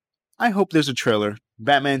 but I hope there's a trailer.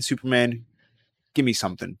 Batman, Superman, give me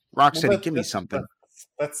something. Rocksteady, give me something.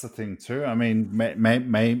 That's the thing too. I mean,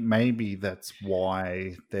 maybe that's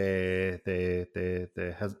why there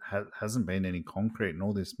hasn't been any concrete and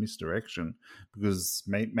all this misdirection, because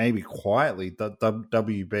maybe quietly the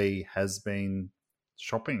WB has been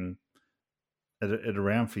shopping it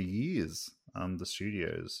around for years. The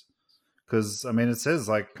studios. Because, I mean, it says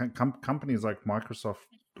like companies like Microsoft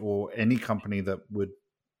or any company that would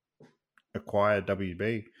acquire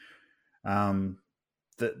WB,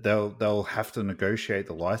 that they'll have to negotiate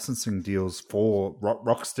the licensing deals for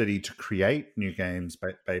Rocksteady to create new games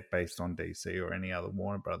based on DC or any other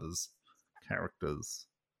Warner Brothers characters.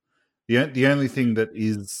 The only thing that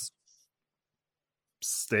is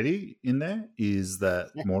steady in there is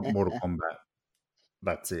that Mortal Kombat.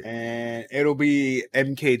 That's it. And it'll be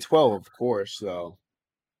MK12, of course, though.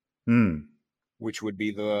 Which would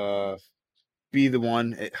be the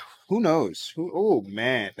one. Who knows? Oh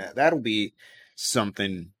man, that'll be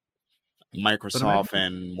something. Microsoft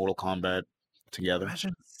and Mortal Kombat together.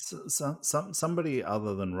 Imagine somebody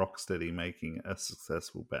other than Rocksteady making a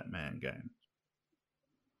successful Batman game.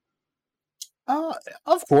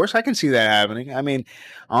 Of course, I can see that happening. I mean,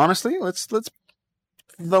 honestly, let's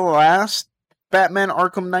the last Batman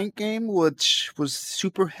Arkham Knight game, which was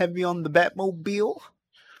super heavy on the Batmobile.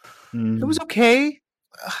 It was okay.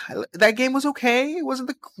 That game was okay. It wasn't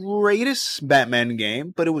the greatest Batman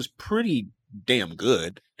game, but it was pretty damn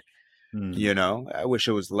good. You know, I wish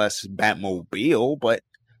it was less Batmobile, but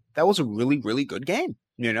that was a really, really good game.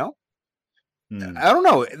 You know, I don't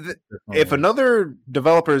know if another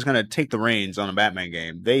developer is going to take the reins on a Batman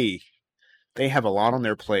game. They have a lot on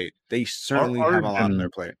their plate. They certainly have a lot on their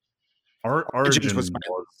plate. Origin was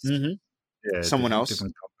someone else,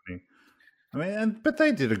 different company. I mean, but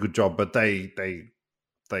they did a good job. But they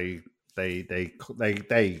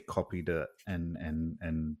copied it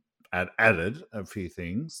and added a few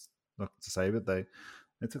things. Not to say, but they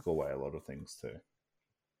took away a lot of things too.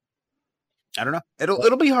 I don't know.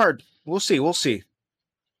 It'll be hard. We'll see.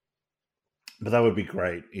 But that would be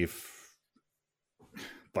great if,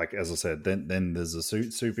 like as I said, then there's a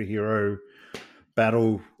superhero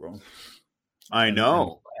battle. I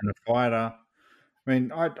know, and a fighter. I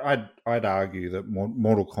mean, I'd argue that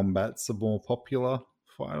Mortal Kombat's a more popular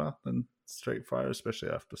fighter than Street Fighter, especially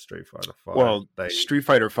after Street Fighter 5. Well, Street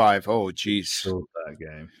Fighter 5. Oh, jeez, that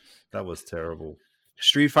game. That was terrible.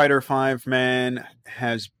 Street Fighter 5, man,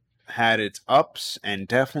 has had its ups and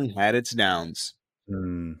definitely had its downs.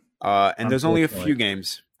 And there's only a few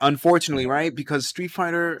games. Unfortunately, right? Because Street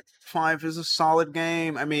Fighter 5 is a solid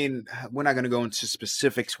game. I mean, we're not going to go into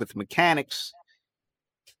specifics with mechanics,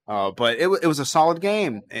 but it was a solid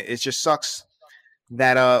game. It just sucks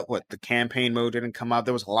that the campaign mode didn't come out.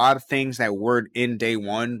 There was a lot of things that weren't in day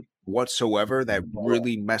one whatsoever that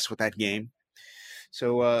really messed with that game.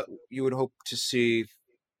 So you would hope to see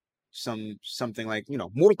something like,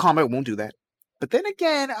 Mortal Kombat won't do that. But then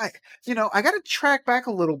again, I got to track back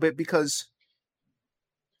a little bit because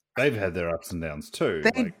they've had their ups and downs too.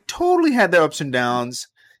 They totally had their ups and downs.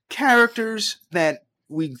 Characters that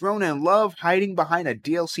we've grown and love hiding behind a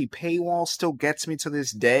DLC paywall still gets me to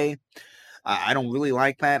this day. I don't really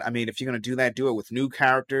like that. I mean, if you're going to do that, do it with new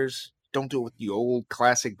characters. Don't do it with the old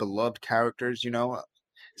classic beloved characters,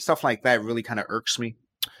 Stuff like that really kind of irks me.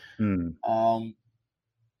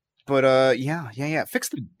 But yeah. Fix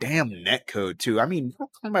the damn netcode too. I mean,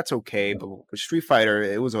 Mortal Kombat's okay, but with Street Fighter,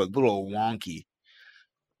 it was a little wonky.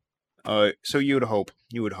 So you would hope.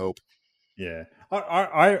 Yeah,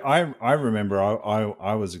 I remember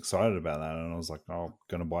I was excited about that, and I was like, oh, I'm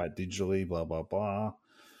gonna buy it digitally, blah blah blah,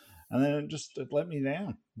 and then it let me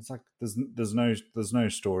down. It's like there's no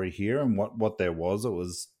story here, and what there was, it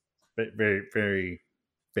was very very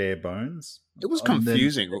bare bones. It was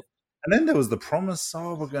confusing. And then there was the promise,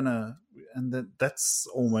 we're gonna, and that's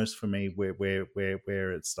almost for me where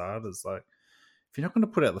it started. It's like, if you're not going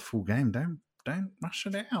to put out the full game, don't rush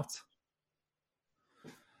it out.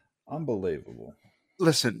 Unbelievable.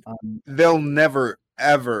 Listen, they'll never,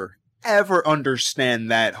 ever, ever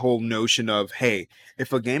understand that whole notion of, hey,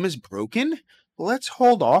 if a game is broken, let's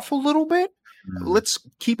hold off a little bit. Let's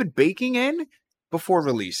keep it baking in before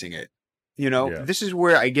releasing it. This is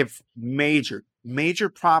where I give major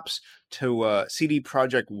props to CD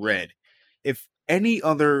Projekt Red. If any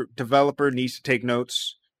other developer needs to take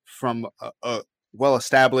notes from a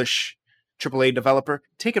well-established AAA developer,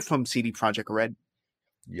 take it from CD Projekt Red.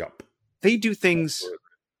 Yup. They do things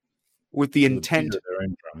with the intent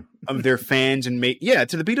of their fans and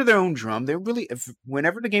to the beat of their own drum. They're really,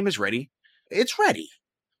 whenever the game is ready, it's ready.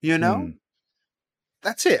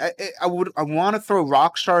 That's it. I want to throw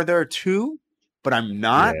Rockstar there too, but I'm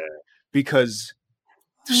not because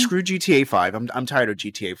screw GTA 5. I'm tired of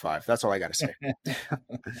GTA 5. That's all I got to say.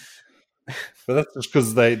 But that's just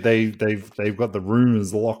because they've got the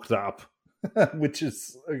rumors locked up, which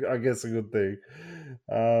is, I guess, a good thing.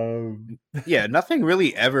 Nothing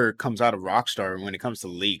really ever comes out of Rockstar when it comes to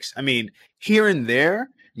leaks. I mean, here and there,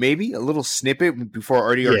 maybe a little snippet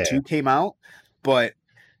before RDR2 came out, but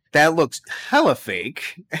that looks hella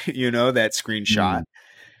fake, that screenshot.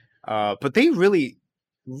 But they really,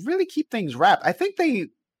 really keep things wrapped. I think they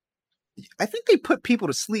put people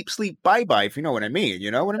to sleep, bye-bye, if you know what I mean.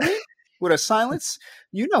 You know what I mean? With a silence,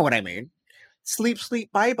 you know what I mean. Sleep,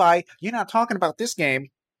 bye-bye. You're not talking about this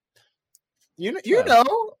game. You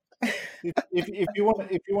know. if you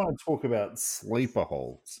want to talk about sleeper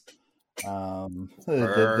holds, we'll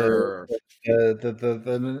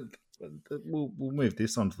move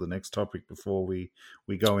this on to the next topic before we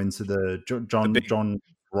go into the John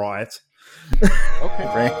Wright.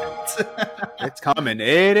 Okay, it's coming.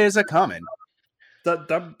 It is a coming.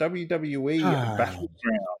 WWE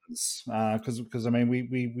Battlegrounds, because I mean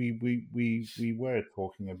we were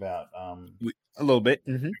talking about a little bit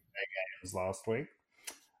games last week,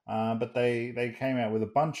 but they came out with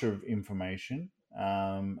a bunch of information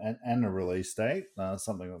and a release date,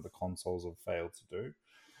 something that the consoles have failed to do.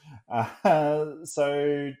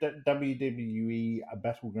 So WWE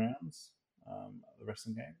Battlegrounds, the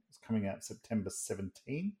wrestling game, is coming out September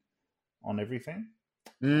 17 on everything.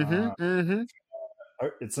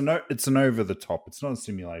 It's an over the top. It's not a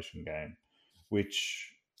simulation game,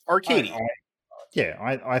 which arcade.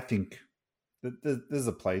 I think that there's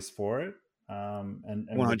a place for it. And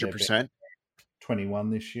 100%. 21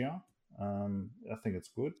 this year. I think it's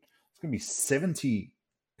good. It's going to be 70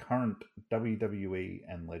 current WWE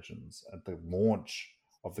and legends at the launch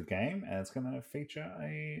of the game, and it's going to feature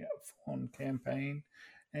a full-on campaign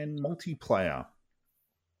and multiplayer.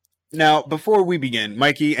 Now, before we begin,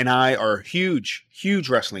 Mikey and I are huge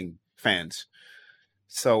wrestling fans.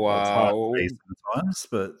 So, sometimes,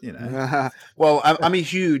 but well, I'm a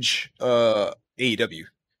huge AEW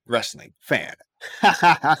wrestling fan.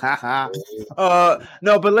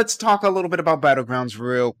 No, but let's talk a little bit about Battlegrounds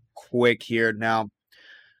real quick here. Now,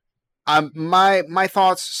 my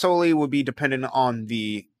thoughts solely would be dependent on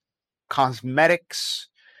the cosmetics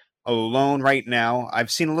alone. Right now, I've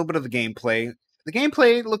seen a little bit of the gameplay. The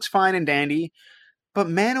gameplay looks fine and dandy, but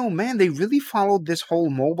man, oh man, they really followed this whole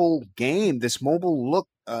mobile game, this mobile look,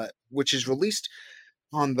 which is released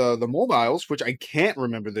on the mobiles, which I can't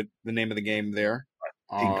remember the name of the game there.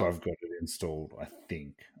 I think I've got it installed. I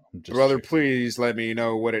think. Brother, please let me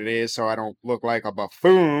know what it is so I don't look like a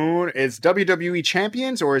buffoon. It's WWE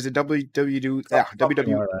Champions or is it WWE?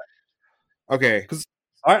 WWE. Okay. Because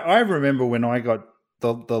I remember when I got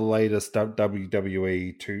the latest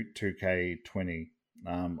WWE 2K20.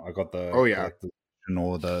 I got the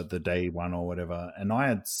or the day one or whatever, and I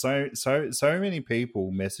had so many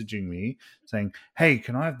people messaging me saying, "Hey,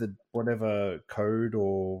 can I have the whatever code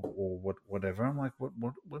or whatever?" I'm like,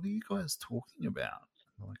 "What are you guys talking about?"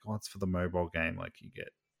 I'm like, "Oh, it's for the mobile game. Like you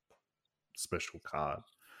get special card."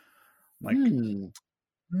 I'm like,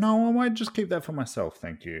 no, I might just keep that for myself,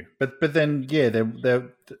 thank you. But then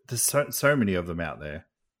there's so many of them out there.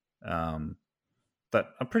 That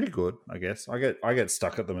are pretty good, I guess. I get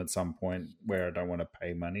stuck at them at some point where I don't want to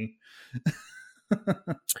pay money.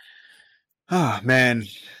 Man.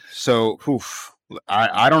 So,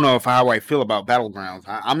 I don't know how I feel about Battlegrounds.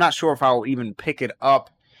 I'm not sure if I'll even pick it up.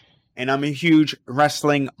 And I'm a huge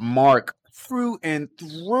wrestling mark through and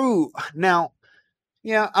through. Now,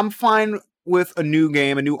 yeah, I'm fine with a new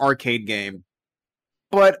game, a new arcade game.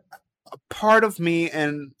 But a part of me,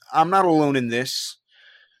 and I'm not alone in this,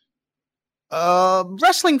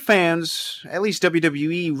 wrestling fans, at least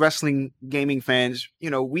WWE wrestling gaming fans,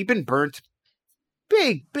 we've been burnt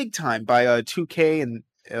big time by 2K and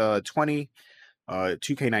 20.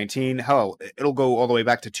 2K19. Hell, it'll go all the way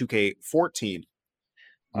back to 2K14.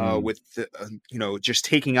 Mm. With just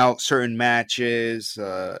taking out certain matches.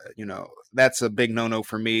 That's a big no-no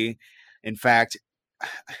for me. In fact,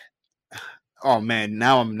 oh man,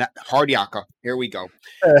 now I'm not hard yaka. Here we go.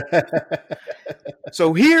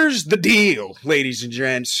 So here's the deal, ladies and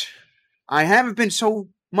gents. I haven't been so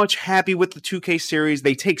much happy with the 2K series.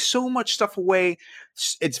 They take so much stuff away.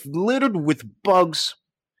 It's littered with bugs.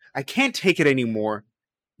 I can't take it anymore.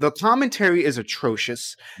 The commentary is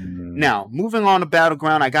atrocious. Now, moving on to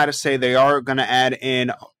Battleground, I gotta say they are gonna add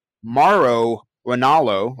in Mauro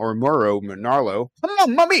Ranallo or Mauro Manarlo.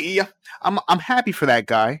 Mamma mia! I'm happy for that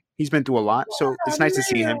guy. He's been through a lot, so it's nice to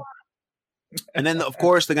see him. And then, of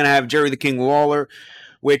course, they're gonna have Jerry the King Lawler,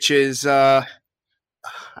 which is I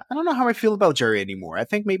don't know how I feel about Jerry anymore. I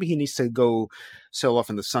think maybe he needs to go sail off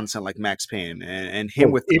in the sunset like Max Payne and him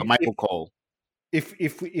with Michael Cole.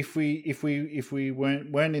 If we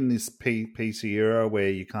weren't in this PC era where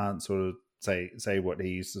you can't sort of say what he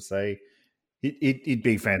used to say, it'd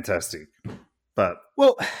be fantastic. But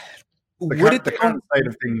the current state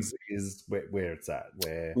of things is where it's at.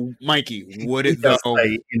 Where Mikey, would he it does though?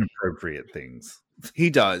 say inappropriate things. He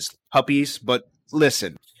does puppies, but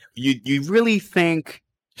listen, you really think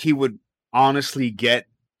he would honestly get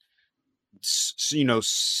subtle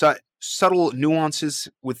nuances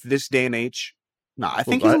with this day and age? No, I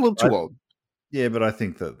think he's a little too old. Yeah, but I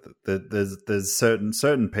think that there's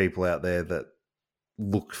certain people out there that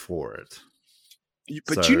look for it.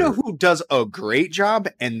 But you know who does a great job,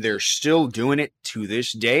 and they're still doing it to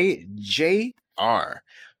this day? JR.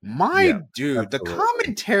 Dude, absolutely. The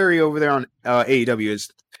commentary over there on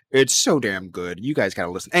AEW it's so damn good. You guys got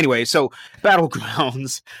to listen. Anyway, so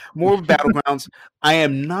Battlegrounds, more Battlegrounds. I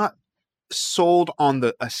am not sold on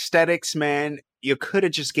the aesthetics, man. You could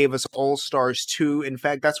have just gave us All Stars 2. In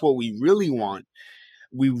fact, that's what we really want.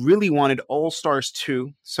 We really wanted All Stars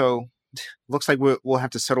 2. So looks like we'll have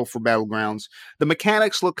to settle for Battlegrounds. The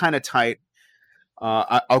mechanics look kind of tight.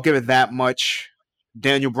 I'll give it that much.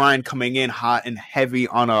 Daniel Bryan coming in hot and heavy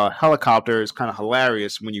on a helicopter is kind of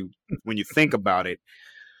hilarious when you think about it.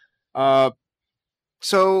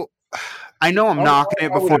 So I know I'm knocking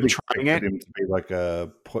it before I'm trying it. Him to be like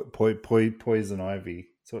a Poison Ivy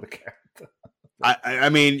sort of character. I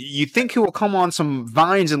mean, you think he will come on some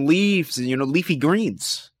vines and leaves and leafy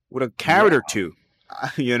greens with a carrot or two,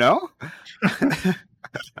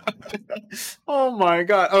 Oh my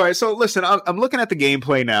god! All right, so listen, I'm looking at the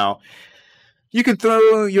gameplay now. You can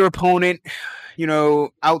throw your opponent,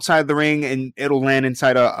 outside the ring, and it'll land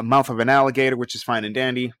inside a mouth of an alligator, which is fine and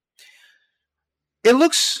dandy. It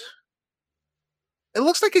looks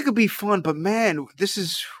like it could be fun, but man,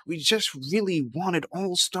 we just really wanted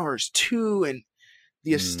All Stars 2, and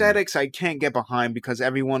the aesthetics I can't get behind because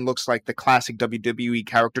everyone looks like the classic WWE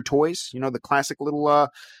character toys. The classic little,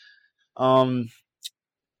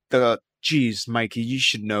 Mikey, you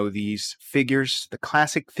should know these figures, the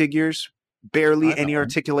classic figures, barely any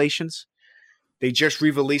articulations. They just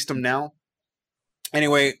re-released them now.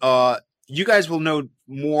 Anyway, you guys will know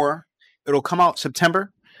more. It'll come out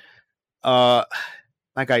September.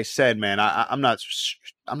 Like I said, man, I'm not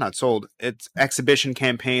sold. It's exhibition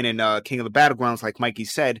campaign and King of the Battlegrounds, like Mikey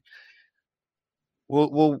said.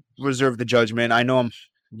 We'll reserve the judgment. I know I'm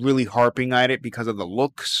really harping at it because of the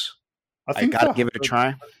looks. I gotta give it a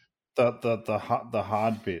try. The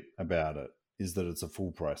hard bit about it is that it's a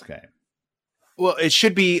full price game. Well, it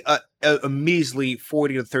should be a measly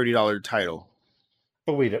 $40 to $30 title.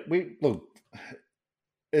 But we look.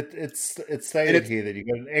 It's stated here that you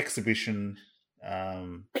got an exhibition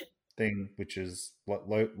thing, which is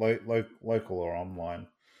local or online.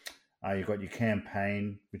 You've got your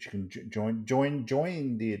campaign, which you can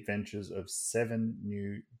join the adventures of 7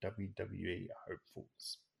 new WWE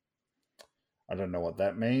hopefuls. I don't know what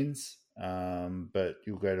that means, but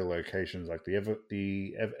you'll go to locations like the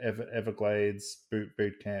Everglades,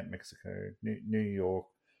 Boot Camp, Mexico, New York,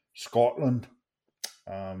 Scotland,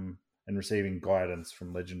 and receiving guidance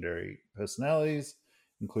from legendary personalities,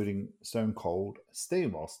 including Stone Cold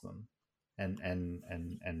Steve Austin and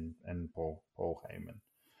Paul Heyman.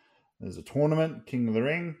 There's a tournament, King of the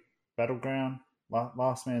Ring, Battleground,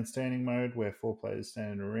 Last Man Standing mode, where 4 players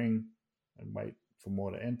stand in a ring and wait for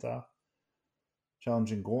more to enter.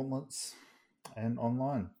 Challenging gauntlets and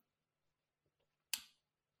online.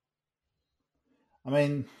 I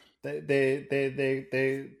mean, they're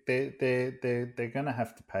going to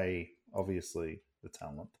have to pay, obviously, the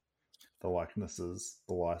talent, the likenesses,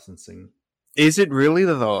 the licensing. Is it really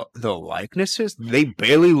the likenesses? They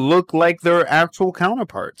barely look like their actual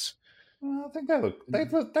counterparts. I think they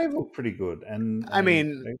look pretty good, and I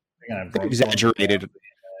mean, they're gonna have Exaggerated.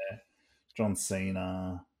 John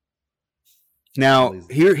Cena. Now,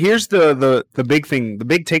 here's the big thing, the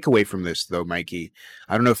big takeaway from this, though, Mikey.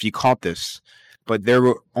 I don't know if you caught this, but there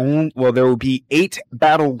will be 8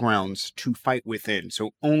 battlegrounds to fight within.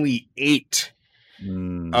 So only 8.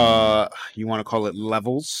 You want to call it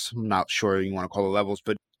levels? I'm not sure you want to call it levels,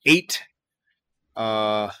 but 8.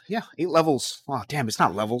 8 levels. Oh, damn, it's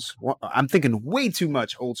not levels. I'm thinking way too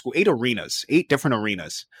much old school. 8 arenas, 8 different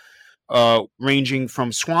arenas, ranging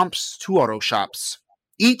from swamps to auto shops,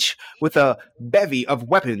 each with a bevy of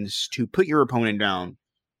weapons to put your opponent down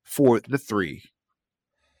for the 3.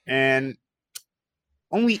 And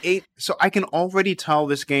only 8. So I can already tell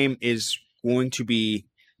this game is going to be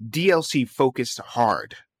DLC focused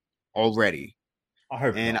hard already. I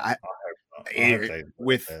hope and not. I hope they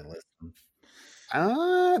listen.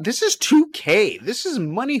 This is 2K. This is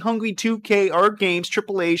money hungry 2K. Our games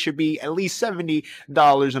AAA should be at least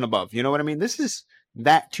 $70 and above. You know what I mean? This is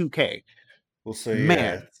that 2K. We'll see.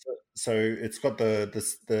 Man. Yeah. So it's got the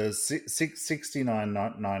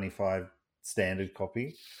 $69.95 standard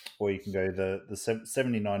copy, or you can go the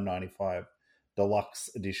 $79.95 deluxe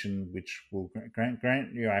edition, which will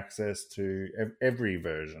grant you access to every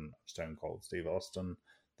version of Stone Cold Steve Austin,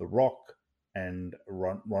 The Rock, and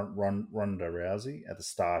Ronda Rousey at the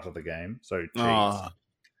start of the game. So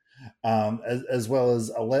as well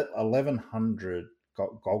as 1,100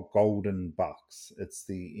 golden bucks. It's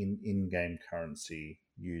the in-game currency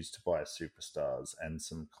used to buy superstars and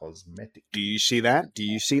some cosmetics. Do you see that?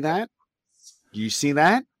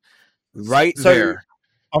 Right there.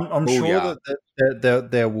 I'm sure that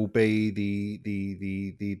there will be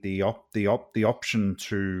the option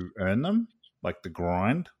to earn them, like the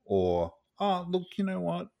grind, or look, you know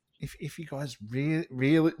what? If you guys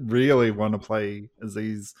really want to play as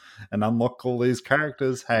these and unlock all these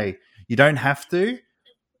characters, hey, you don't have to,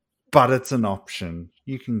 but it's an option.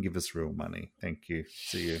 You can give us real money. Thank you.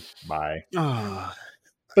 See you. Bye.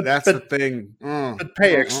 But that's the thing. But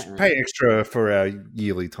pay extra for our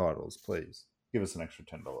yearly titles, please. Give us an extra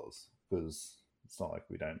 $10 because it's not like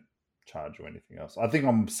we don't charge you anything else. I think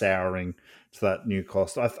I'm souring to that new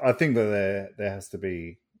cost. I think that there has to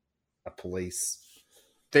be a police.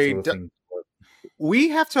 We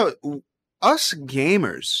have to. Us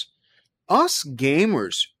gamers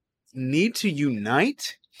need to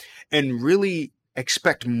unite and really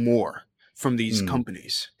expect more from these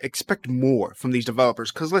companies. Expect more from these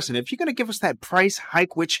developers. Because listen, if you're going to give us that price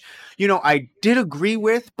hike, which, I did agree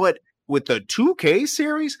with, but with the 2K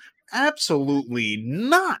series, absolutely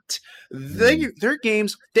not. Their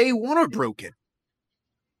games, day one, are broken.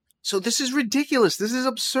 So this is ridiculous. This is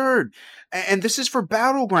absurd. And this is for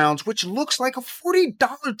Battlegrounds, which looks like a $40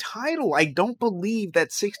 title. I don't believe that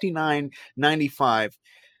 $69.95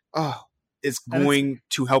 is going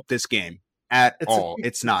to help this game at all.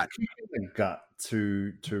 It's not. A gut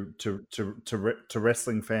to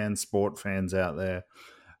wrestling fans, sport fans out there.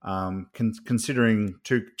 Considering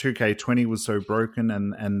 2K20 was so broken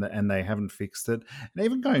and they haven't fixed it, and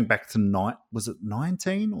even going back to was it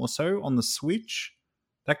 19 or so on the Switch?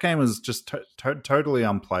 That game was just totally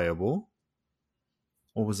unplayable.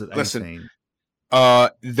 Or was it 18? Listen,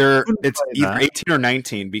 it's either 18 or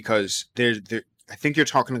 19 because I think you're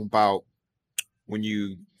talking about when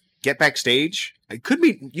you get backstage. It could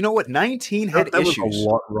be, 19 had issues. There was a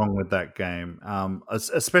lot wrong with that game,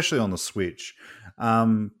 especially on the Switch.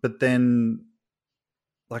 But then,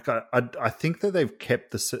 like, I think that they've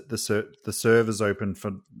kept the servers open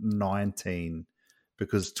for 19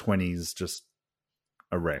 because 20 is just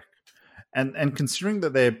a wreck. And considering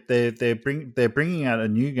that they're bringing out a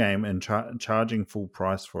new game and charging full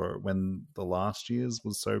price for it when the last year's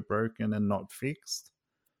was so broken and not fixed,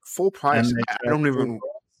 full price. I don't even.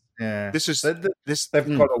 Yeah, this is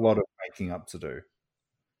They've got a lot of making up to do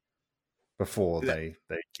before they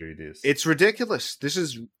do this. It's ridiculous. This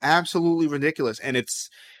is absolutely ridiculous, and it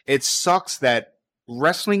sucks that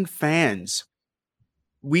wrestling fans,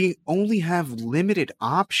 we only have limited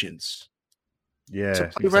options. Yeah, to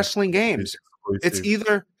play wrestling games. It's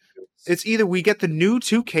either we get the new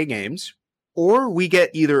 2K games, or we get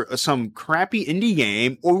either some crappy indie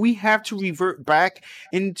game, or we have to revert back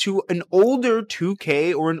into an older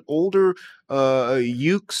 2K or an older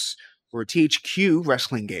Ukes or THQ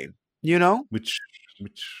wrestling game. Which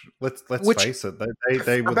let's face it,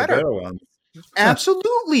 they were the better ones.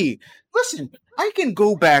 Absolutely. Listen, I can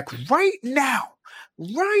go back right now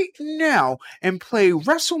and play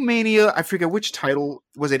WrestleMania. I forget which title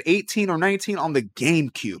was it, 18 or 19 on the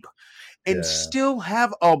GameCube, and still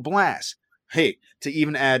have a blast. hey, to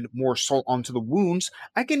even add more salt onto the wounds,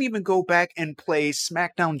 I can even go back and play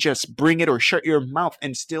SmackDown Just Bring It or Shut Your Mouth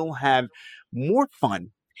and still have more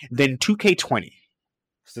fun than 2K20.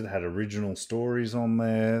 Because it had original stories on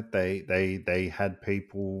there. They had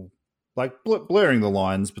people like blurring the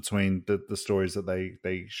lines between the stories that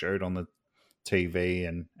they showed on the TV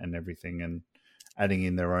and everything, and adding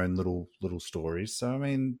in their own little stories. So I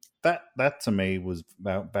mean that to me was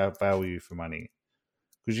about value for money,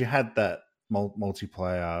 because you had that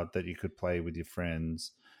multiplayer that you could play with your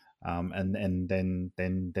friends, and then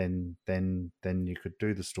you could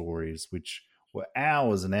do the stories, which were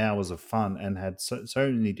hours and hours of fun and had so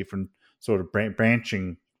many different sort of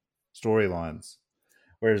branching storylines.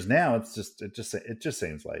 Whereas now it just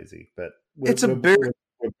seems lazy. But we're It's a we're, bare we're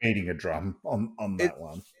we're beating a drum on it that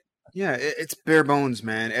one. yeah, it's bare bones,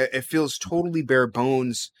 man. It feels totally bare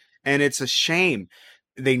bones, and it's a shame.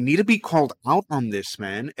 They need to be called out on this,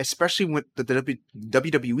 man, especially with the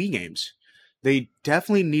WWE games. They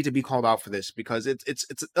definitely need to be called out for this because it's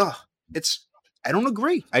I don't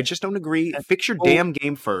agree. I just don't agree. And, Fix your well, damn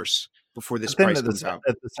game first before this but then price comes out.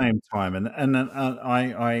 at the same time, and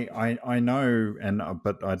I know, and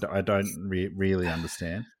but I don't really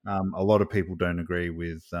understand. A lot of people don't agree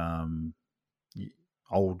with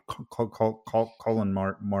old Colin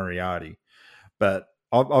Moriarty, but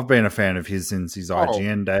I've been a fan of his since his Oh,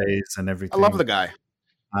 IGN days and I love everything. the guy.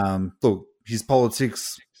 Look, his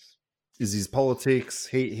politics is his politics.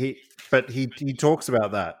 But he talks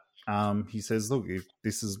about that. He says, "Look, if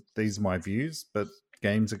these are my views, but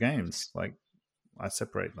games are games. Like, I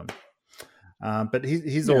separate them." But Yeah,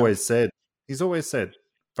 he's always said,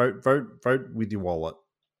 vote with your wallet.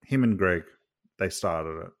 Him and Greg, they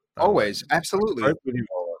started it. They were like, always, absolutely, vote with your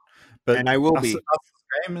wallet. But and I will us be.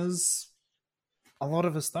 as gamers, a lot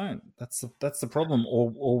of us don't. That's the problem.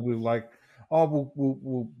 Or we're like, oh,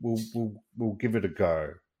 we'll give it a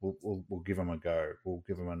go. We'll give them a go. We'll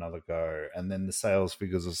give them another go. And then the sales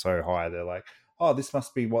figures are so high, they're like, oh, this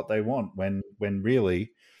must be what they want. When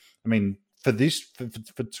really, I mean, for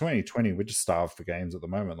 2020, we're just starved for games at the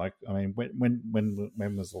moment. Like, I mean, when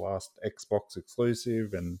was the last Xbox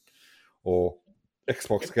exclusive or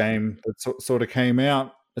Xbox game that sort of came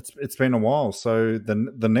out? It's been a while. So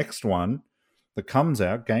the next one that comes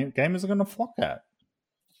out, gamers are going to flock at,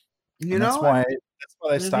 You and know, that's why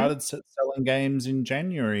they hmm started selling games in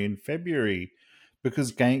January and February,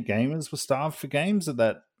 because gamers were starved for games at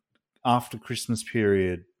that after Christmas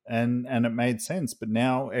period, and it made sense. But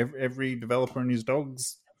now every developer and his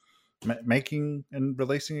dogs making and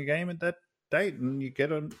releasing a game at that date, and you get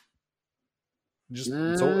them just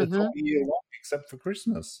it's all hmm year long except for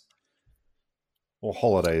Christmas or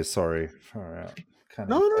holidays. Sorry, far out. Can't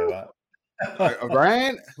no, even say no, that.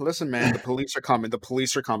 right? Listen, man, the police are coming. The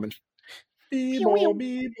police are coming. Pew, Beebo, pew.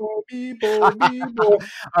 beebo, beebo, All beebo.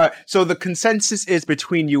 right. So the consensus is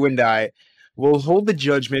between you and I. We'll hold the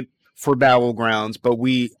judgment for Battlegrounds, but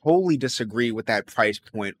we wholly disagree with that price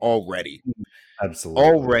point already. Absolutely.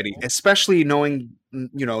 Already, especially knowing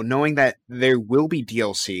that there will be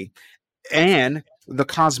DLC and the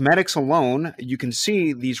cosmetics alone. You can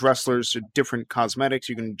see these wrestlers are different cosmetics.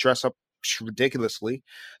 You can dress up ridiculously,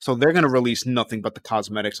 so they're going to release nothing but the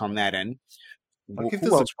cosmetics on that end. Like if Who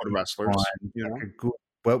there's a else for the good wrestlers? grind, like a good,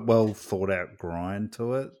 well thought out grind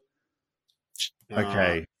to it, Uh,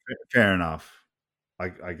 okay, fair enough.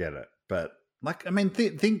 I get it, but like I mean,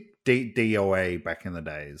 think DOA back in the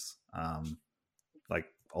days, like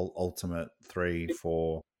Ultimate 3,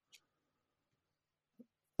 4.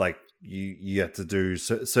 Like you had to do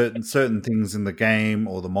certain things in the game,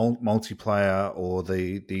 or the multiplayer, or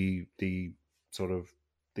the sort of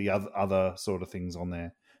the other sort of things on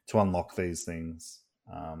there to unlock these things.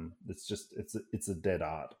 It's just it's a dead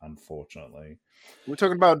art, unfortunately. we're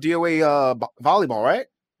talking about DOA volleyball, right?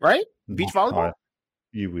 Right? No, Beach volleyball?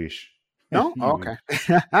 you wish, No? Oh, you wish.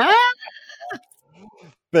 okay.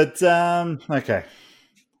 But okay.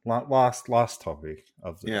 Last topic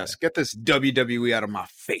of the day. Yes, get this WWE out of my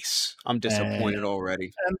face. I'm And, disappointed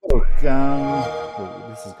already. look,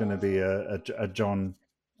 this is going to be a John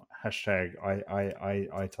hashtag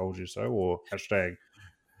I told you so, or hashtag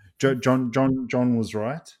John was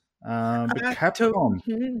right. But I told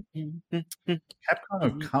Capcom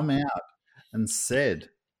have come out and said,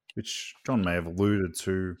 which John may have alluded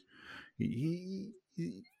to, he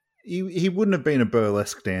wouldn't have been a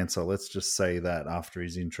burlesque dancer, let's just say that, after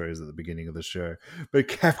his intros at the beginning of the show. But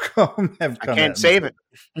Capcom have I come out can't and save it.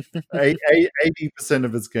 80%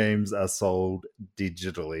 of its games are sold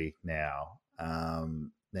digitally now.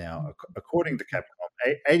 Now, according to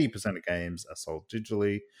Capcom, 80% of games are sold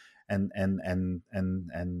digitally,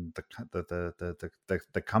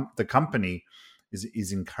 the company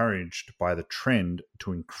is encouraged by the trend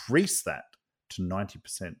to increase that to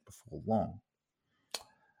 90% before long.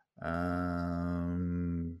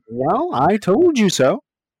 Well, I told you so.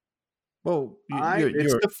 Well,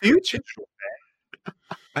 it's the future.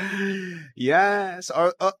 Yes,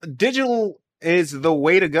 digital is the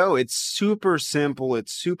way to go. It's super simple.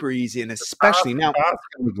 It's super easy, and especially now,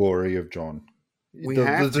 the glory of John.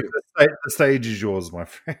 The stage is yours, my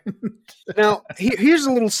friend. Now, here's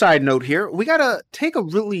a little side note here. We got to take a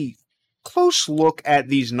really close look at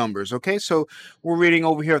these numbers, okay? So we're reading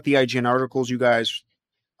over here at the IGN articles. You guys,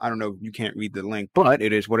 I don't know, you can't read the link, but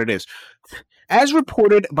it is what it is. As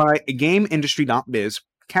reported by GameIndustry.biz,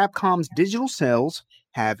 Capcom's digital sales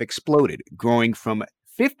have exploded, growing from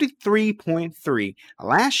 53.3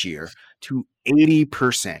 last year to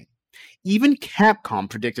 80%. Even Capcom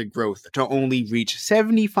predicted growth to only reach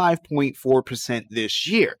 75.4% this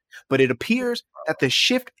year, but it appears that the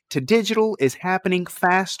shift to digital is happening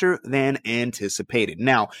faster than anticipated.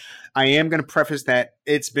 Now, I am going to preface that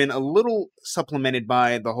it's been a little supplemented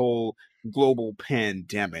by the whole global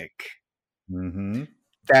pandemic. Mm-hmm.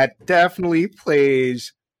 That definitely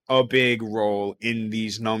plays a big role in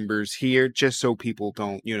these numbers here, just so people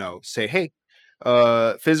don't, say, hey,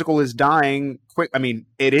 physical is dying quick. I mean,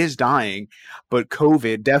 it is dying, but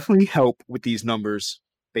COVID definitely helped with these numbers.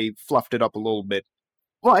 They fluffed it up a little bit.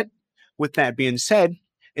 But with that being said,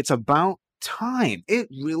 it's about time. It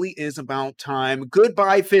really is about time.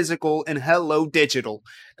 Goodbye physical and hello digital.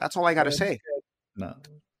 That's all I got to say. No.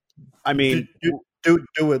 I mean,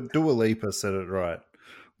 Dua Lipa said it right.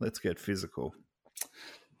 Let's get physical.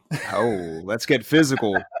 Oh, let's get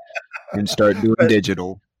physical and start doing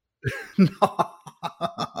digital. No.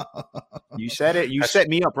 You said it. You set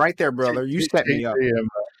me up right there, brother. You set me up.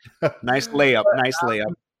 Nice layup. Nice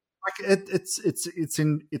layup. Like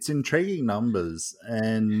it's intriguing numbers,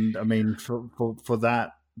 and I mean for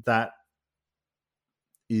that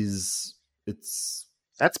is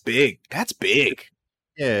that's big. That's big.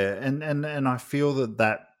 Yeah, and I feel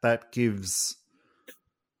that gives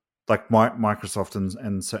like Microsoft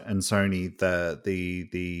and Sony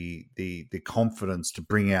the confidence to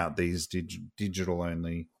bring out these digital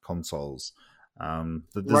only consoles. There's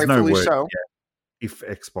rightfully no word so. yet if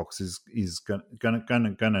Xbox is gonna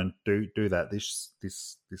do that.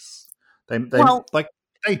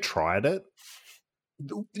 They tried it.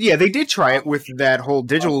 Yeah, they did try it with that whole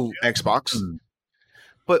digital Xbox,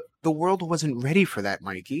 but the world wasn't ready for that,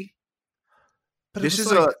 Mikey. But this is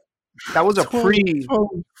that was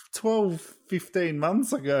 12, 15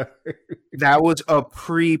 months ago. That was a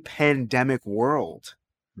pre-pandemic world.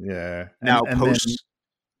 Yeah. Now post,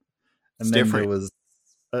 and then there was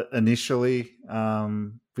initially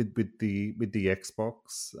with the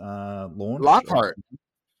Xbox launch. Lockhart.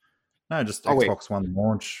 No, just Xbox One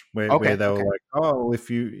launch where they were like, oh, if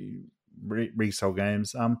you resell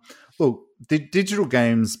games. Look, digital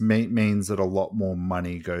games means that a lot more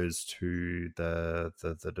money goes to the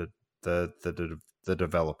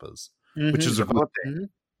developers, which is a good thing. Mm-hmm.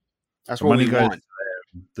 That's what we want.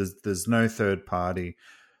 There's no third party,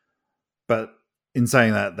 but in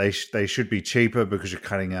saying that, they should be cheaper because you're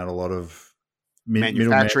cutting out a lot of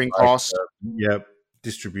manufacturing costs.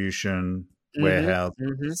 Distribution, warehouse,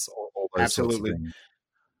 all those absolutely. Sorts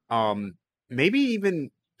of things. Maybe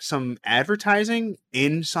even some advertising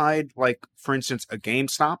inside, like for instance, a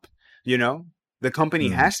GameStop. The company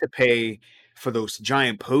has to pay for those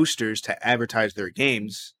giant posters to advertise their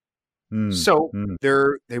games. So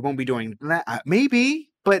they won't be doing that. Maybe,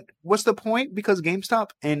 but what's the point? Because GameStop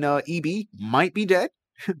and EB might be dead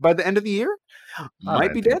by the end of the year.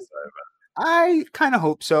 Might be dead. I kind of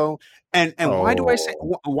hope so. And why do I say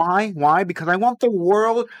why? Why? Because I want the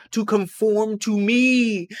world to conform to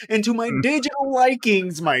me and to my digital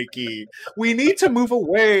likings, Mikey. We need to move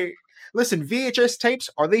away. Listen, VHS tapes,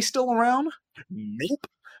 are they still around? Nope.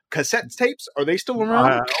 Cassette tapes, are they still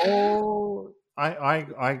around? I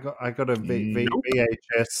got a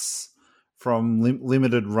VHS from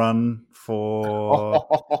Limited Run for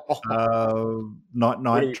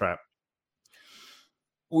Night Trap.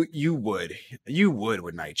 You would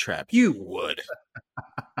with Night Trap. You would.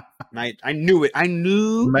 I knew it. I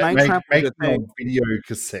knew Night Trap was a thing. Video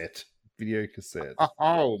cassette.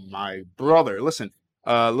 Oh my brother! Listen,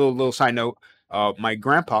 little side note. My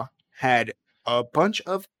grandpa had a bunch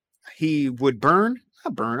of. He would burn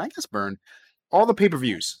all the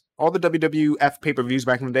pay-per-views, all the WWF pay-per-views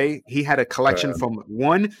back in the day. He had a collection from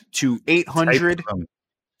 1 to 800,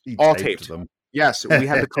 all taped. Yes, we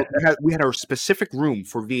had we had our specific room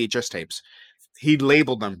for VHS tapes. He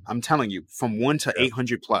labeled them. I'm telling you, from 1 to Yeah.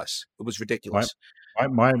 800 plus. It was ridiculous.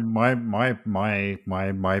 My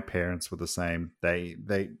parents were the same.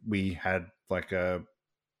 We had like a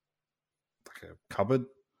cupboard,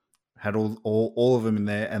 had all of them in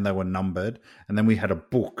there, and they were numbered. And then we had a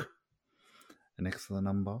book, and next to the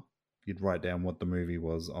number, you'd write down what the movie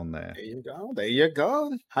was on there. There you go. There you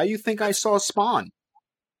go. How you think I saw Spawn?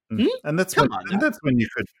 And that's Come when, on and now. that's when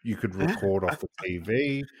you could record off the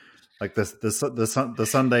TV, like the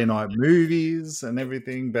Sunday night movies and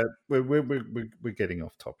everything. But we're getting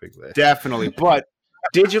off topic there. Definitely. But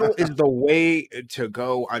digital is the way to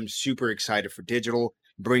go. I'm super excited for digital.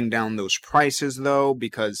 Bring down those prices though,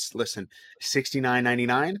 because listen,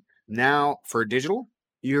 $69.99 now for digital.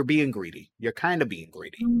 You're being greedy. You're kind of being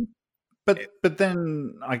greedy. But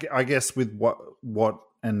then I guess with what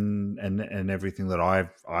and everything that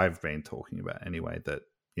I've been talking about anyway, that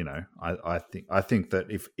I think that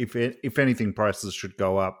if anything, prices should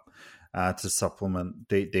go up to supplement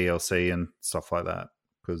DLC and stuff like that,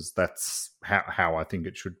 because that's how I think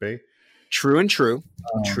it should be. True and true.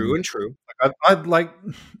 True and true. I'd like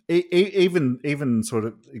even sort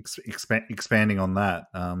of expanding on that.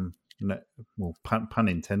 Well, pun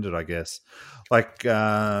intended, I guess. Like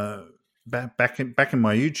back in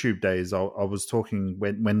my YouTube days, I was talking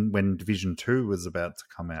when Division 2 was about to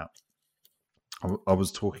come out. I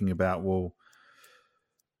was talking about, well,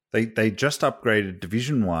 they just upgraded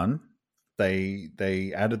Division 1.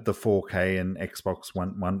 They added the 4K and Xbox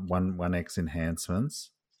One X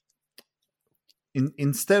enhancements.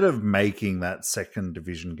 Instead of making that second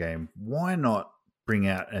Division game, why not bring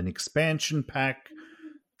out an expansion pack?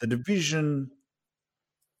 The Division,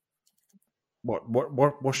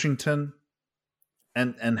 Washington,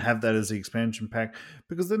 and have that as the expansion pack,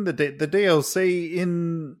 because then the DLC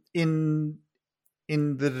in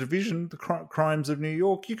the Division, the Crimes of New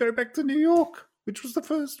York, you go back to New York, which was the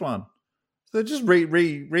first one. So they're just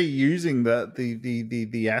reusing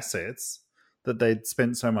the assets that they'd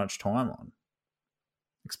spent so much time on.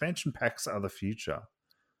 Expansion packs are the future,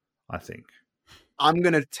 I think. I'm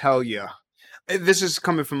gonna tell you, this is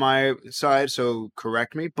coming from my side, so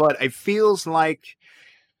correct me, but it feels like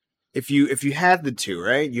if you had the two,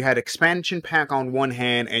 right? You had expansion pack on one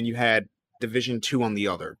hand and you had Division 2 on the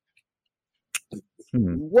other.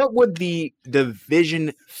 What would the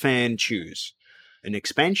Division fan choose? An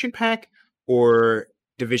expansion pack or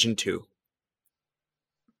Division 2?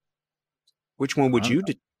 Which one would you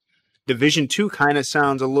do? Division 2 kind of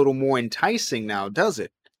sounds a little more enticing now, does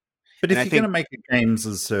it? But if you're going to make a games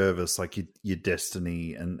as a service, like your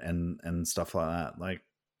Destiny and stuff like that, like,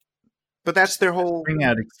 but that's their whole bring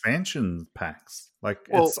out expansion packs. Like,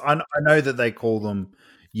 well, I know that they call them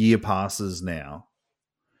year passes now.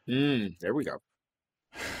 There we go.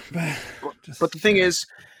 But the thing is,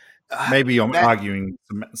 maybe I'm arguing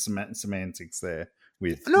semantics there.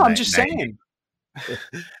 I'm just saying.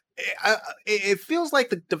 It feels like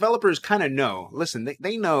the developers kind of know. Listen,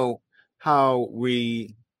 they know how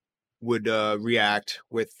we would react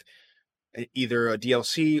with either a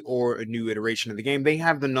DLC or a new iteration of the game. They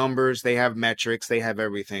have the numbers, they have metrics, they have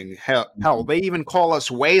everything. Hell, they even call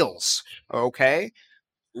us whales. Okay,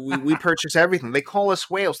 we purchase everything. They call us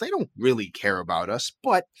whales. They don't really care about us,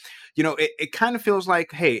 but it kind of feels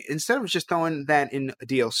like, hey, instead of just throwing that in a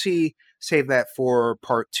DLC, save that for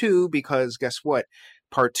part 2, because guess what?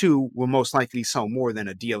 Part 2 will most likely sell more than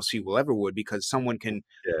a DLC will ever would, because someone can,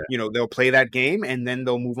 they'll play that game and then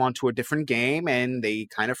they'll move on to a different game and they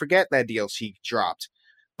kind of forget that DLC dropped.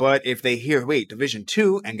 But if they hear, wait, Division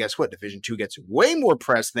 2, and guess what? Division 2 gets way more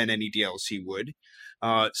press than any DLC would.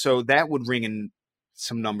 So that would ring in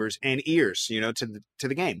some numbers and ears, to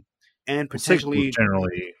the game. And potentially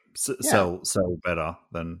generally sell better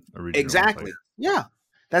than original. Exactly. Players. Yeah.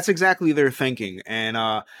 That's exactly their thinking. And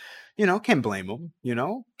can't blame them.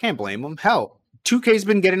 Can't blame them. Hell, 2K's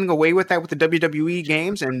been getting away with that with the WWE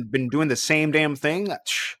games and been doing the same damn thing.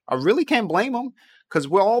 I really can't blame them, because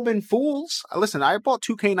we've all been fools. Listen, I bought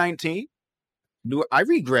 2K19. I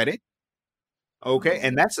regret it. Okay,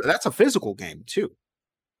 and that's a physical game too.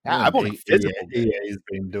 I bought a physical game. EA's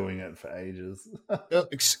been doing it for ages.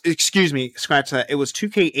 Excuse me, scratch that. It was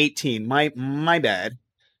 2K18. My bad.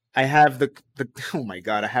 I have the oh my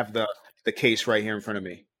god, I have the case right here in front of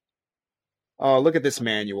me. Oh, look at this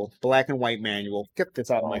manual. Black and white manual. Get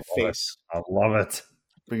this out of my face. I love it.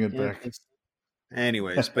 Bring it back.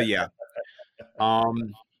 Anyways, but yeah.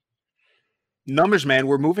 Numbers, man.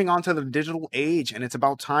 We're moving on to the digital age, and it's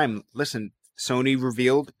about time. Listen, Sony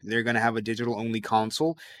revealed they're going to have a digital-only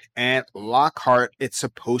console, and Lockhart, it's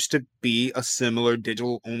supposed to be a similar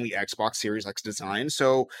digital-only Xbox Series X design.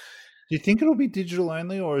 So Do you think it'll be digital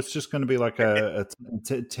only, or it's just going to be like a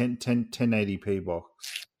 1080p box,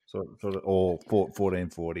 sort of, or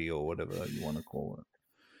 1440 or whatever you want to call it?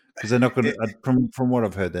 Because they're not going to, from what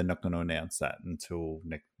I've heard, they're not going to announce that until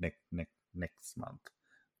next month.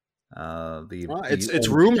 It's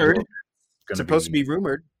rumored. It's supposed to be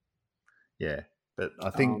rumored. Yeah, but I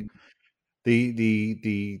think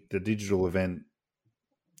the digital event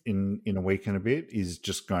in a week and a bit is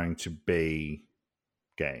just going to be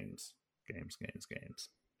games,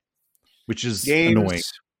 which is annoying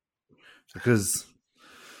because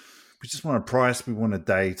we just want a price, we want a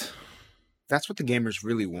date. That's what the gamers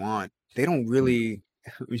really want. They don't really,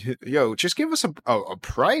 just give us a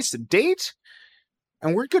price, a date,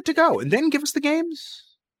 and we're good to go. And then give us the games.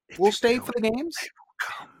 We'll stay for the games.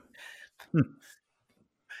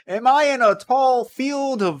 Am I in a tall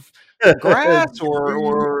field of grass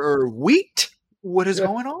or wheat? What is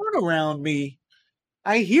going on around me?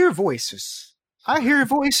 I hear voices. I hear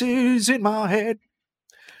voices in my head.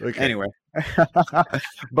 Okay. Anyway.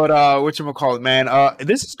 But whatchamacallit, man,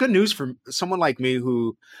 this is good news for someone like me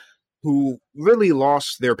who really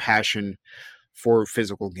lost their passion for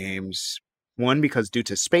physical games. One, because due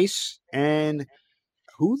to space, and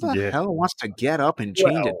who the hell wants to get up and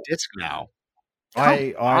change a disc now?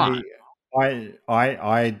 I got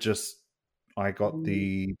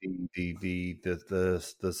the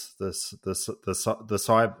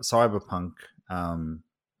Cyberpunk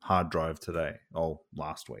hard drive today,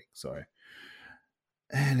 last week. So,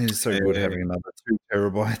 and it is so good having another 2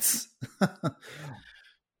 terabytes.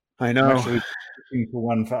 I know. I'm actually looking for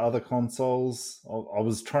one for other consoles. I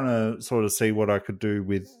was trying to sort of see what I could do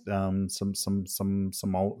with some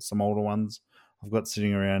older ones I've got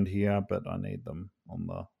sitting around here, but I need them on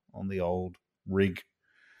the old rig.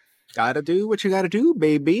 Gotta do what you gotta do,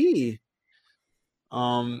 baby.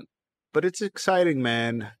 But it's exciting,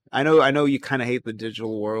 man. I know you kind of hate the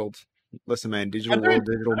digital world. Listen, man, digital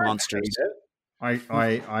monsters.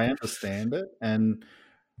 I understand it, and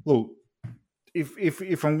look,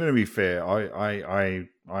 if I'm going to be fair,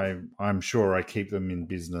 I'm sure I keep them in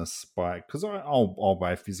business because I'll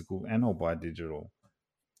buy physical and I'll buy digital.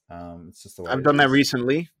 It's just the way I've done that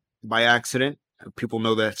recently by accident. People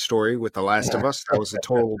know that story with The Last of Us. That was a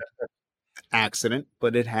total accident,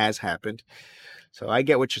 but it has happened. So I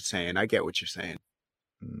get what you're saying.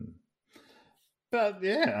 But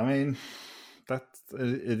yeah, I mean,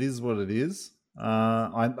 it is what it is.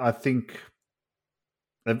 I think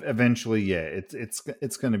eventually,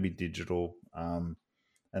 it's going to be digital, and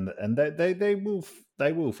they will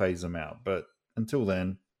phase them out. But until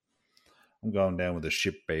then, I'm going down with the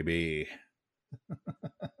ship, baby.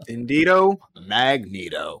 Indeedo,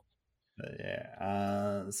 Magneto.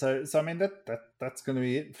 Yeah. So I mean that's going to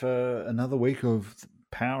be it for another week of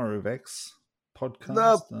Power of X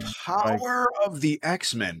podcast. The power of the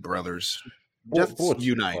X-Men, brothers. Just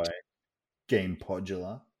unite. Game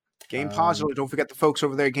Podular. Don't forget the folks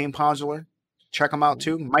over there at Game Podular. Check them out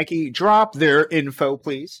too. Mikey, drop their info,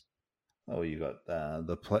 please. Oh, you got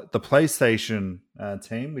the PlayStation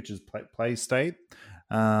team, which is PlayState.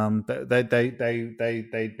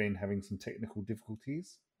 They'd been having some technical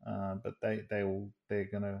difficulties, but they're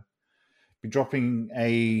gonna be dropping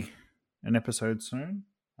an episode soon,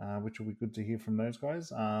 which will be good to hear from those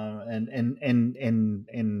guys. And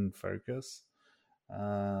Focus,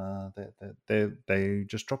 they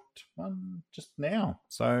just dropped one just now,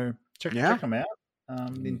 so check them out.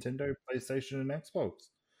 Nintendo, PlayStation, and Xbox.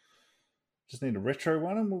 Just need a retro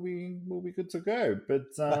one, and we'll be good to go. But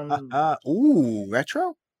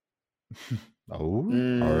retro.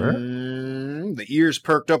 The ears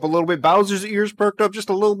perked up a little bit. Bowser's ears perked up just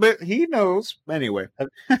a little bit. He knows. Anyway, have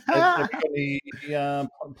you got any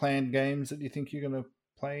planned games that you think you're going to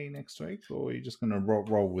play next week, or are you just going to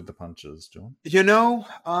roll with the punches, John? There's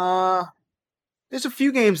a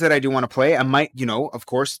few games that I do want to play. I might, of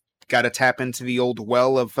course, got to tap into the old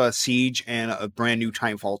well of Siege and a brand new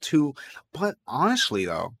Titanfall 2. But honestly,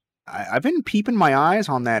 though, I've been peeping my eyes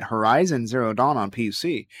on that Horizon Zero Dawn on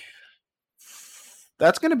PC.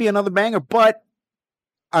 That's going to be another banger, but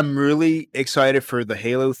I'm really excited for the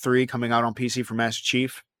Halo 3 coming out on PC for Master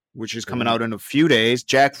Chief, which is coming out in a few days.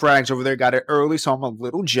 Jack Frags over there got it early, so I'm a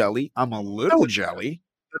little jelly.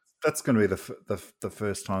 That's going to be the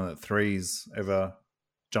first time that 3's ever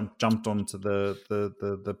jumped onto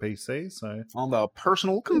the PC. So on the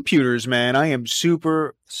personal computers, man, I am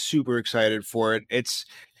super, super excited for it. It's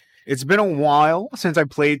been a while since I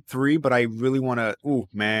played 3, but I really want to. Ooh,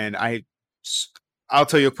 man, I'll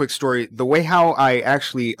tell you a quick story. The way how I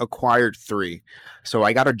actually acquired 3. So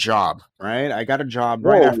I got a job, right? I got a job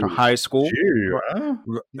right after high school.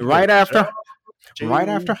 Right after right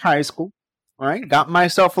after high school. Right, got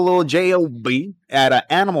myself a little job at an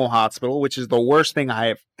animal hospital, which is the worst thing I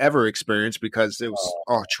have ever experienced because it was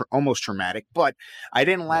almost traumatic. But I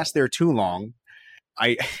didn't last there too long.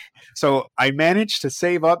 I so I managed to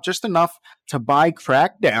save up just enough to buy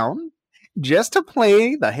Crackdown, just to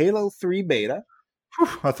play the Halo 3 beta.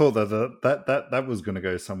 I thought that was going to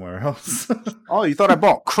go somewhere else. Oh, you thought I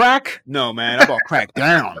bought crack? No, man, I bought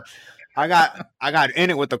Crackdown. I got in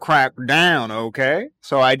it with the Crackdown, okay?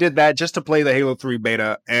 So I did that just to play the Halo 3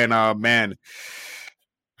 beta, and man,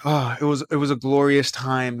 it was a glorious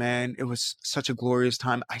time, man. It was such a glorious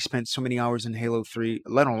time. I spent so many hours in Halo 3,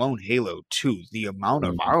 let alone Halo 2. The amount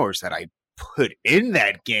of hours that I put in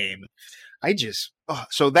that game,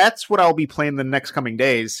 so that's what I'll be playing the next coming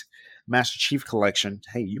days. Master Chief Collection.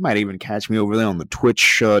 Hey, you might even catch me over there on the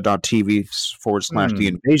twitch.tv/ The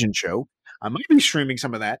Invasion Show. I might be streaming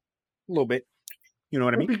some of that. A little bit, you know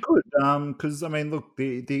what I mean? It'd be good, because I mean, look,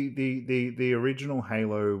 the original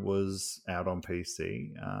Halo was out on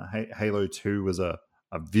PC. Halo 2 was a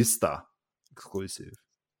Vista exclusive.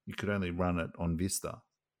 You could only run it on Vista.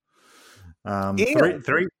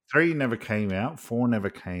 Three never came out. 4 never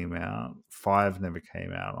came out. 5 never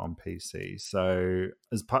came out on PC. So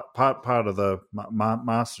as part of the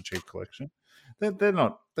Master Chief Collection, they're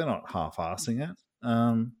not half-assing it.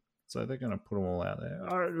 So they're going to put them all out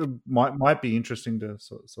there. It might be interesting to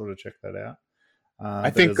sort of check that out. I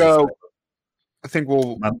think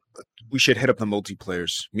we should hit up the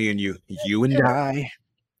multiplayers. Me and you and I.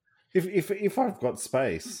 If I've got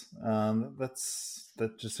space, that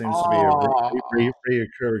just seems to be a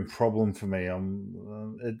reoccurring problem for me.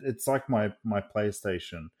 It's like my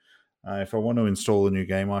PlayStation. If I want to install a new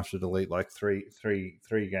game, I have to delete like three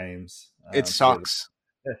games. It sucks.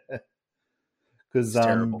 Because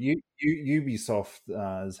Ubisoft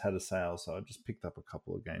has had a sale, so I just picked up a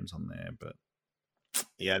couple of games on there. But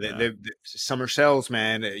yeah, the summer sales,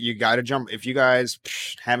 man. You got to jump. If you guys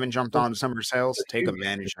haven't jumped on summer sales, take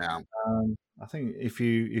advantage now. I think if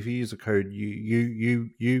you use a code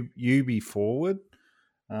UBForward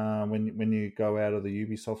when you go out of the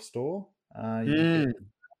Ubisoft store, you get an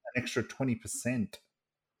extra 20%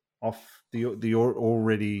 off the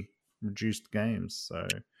already reduced games. So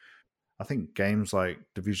I think games like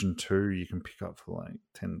Division 2 you can pick up for like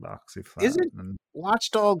 $10 if that. Isn't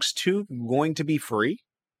Watch Dogs 2 going to be free?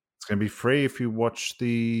 It's going to be free if you watch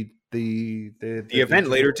the event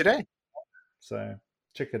later today. So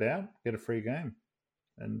check it out, get a free game,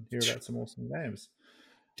 and hear about some awesome games.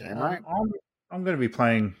 Damn right. I'm going to be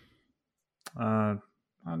playing. I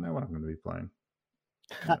know what I'm going to be playing.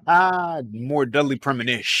 More Deadly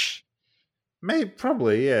Premonition. Maybe,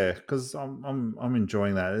 probably, yeah, because I'm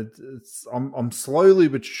enjoying that. I'm slowly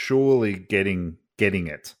but surely getting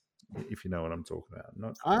it. If you know what I'm talking about.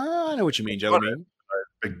 I know what you mean, Jelly.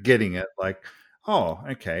 But getting it, like, oh,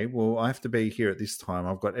 okay. Well, I have to be here at this time.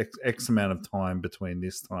 I've got X amount of time between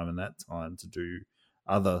this time and that time to do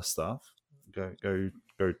other stuff. Go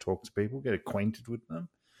talk to people, get acquainted with them.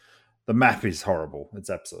 The map is horrible.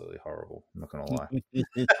 It's absolutely horrible. I'm not gonna lie.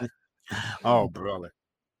 Oh, brother.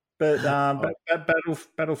 But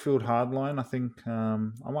Battlefield Hardline, I think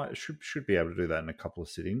I should be able to do that in a couple of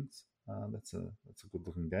sittings. That's a good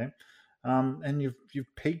looking game. And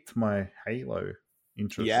you've piqued my Halo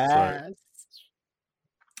interest. Yes.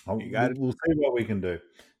 So we'll see what we can do.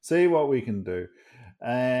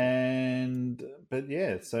 But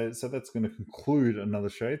yeah, so that's going to conclude another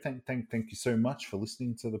show. Thank you so much for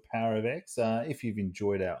listening to the Power of X. If you've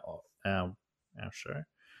enjoyed our show.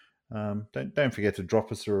 Don't forget to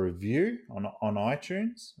drop us a review on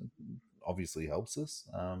iTunes. It obviously helps us.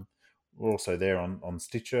 We're also there on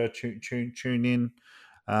Stitcher. Tune in.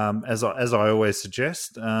 As I always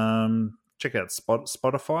suggest, check out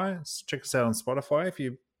Spotify. Check us out on Spotify. If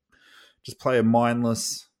you just play a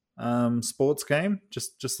mindless sports game,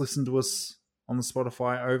 just listen to us on the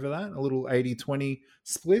Spotify over that. A little 80-20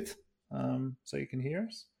 split, so you can hear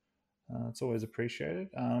us. It's always appreciated.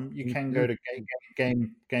 You can go to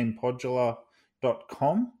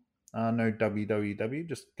gamepodular.com. No www,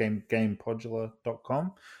 just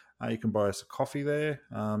gamepodular.com. You can buy us a coffee there.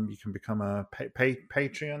 You can become a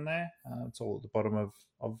Patreon there. It's all at the bottom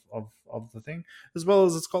of the thing. As well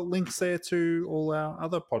as it's got links there to all our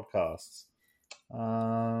other podcasts.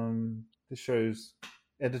 This show's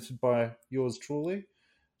edited by yours truly.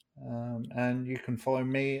 And you can follow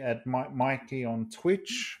me at Mikey on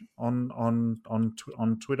Twitch, on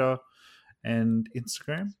Twitter and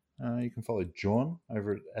Instagram. You can follow John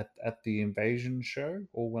over at the Invasion Show,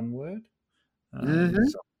 all one word.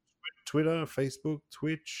 So Twitter, Facebook,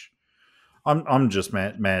 Twitch. I'm just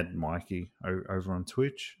mad Mikey over on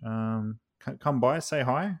Twitch. come by, say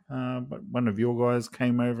hi. But one of your guys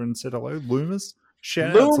came over and said hello. Loomis.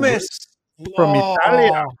 Shout out to Loomis from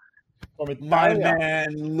Italia. My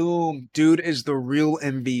man Loom, dude, is the real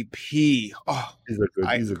MVP. Oh, he's a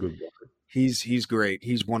good guy. He's great.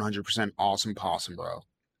 He's 100% awesome possum, bro.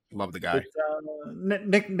 Love the guy.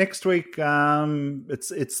 But, next week,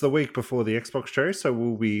 it's the week before the Xbox show, so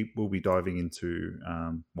we'll be diving into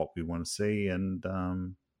what we want to see and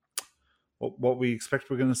what we expect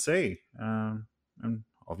we're going to see, and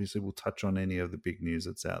obviously we'll touch on any of the big news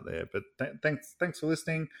that's out there. But thanks for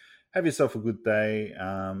listening. Have yourself a good day,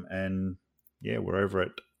 and yeah, we're over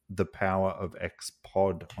at The Power of X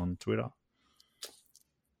Pod on Twitter.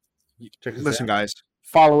 Listen, guys,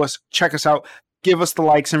 follow us, check us out, give us the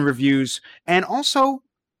likes and reviews, and also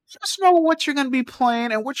let us know what you're going to be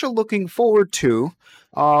playing and what you're looking forward to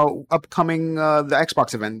upcoming the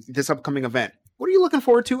Xbox event, this upcoming event. What are you looking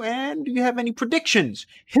forward to, and do you have any predictions?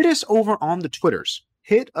 Hit us over on the Twitters.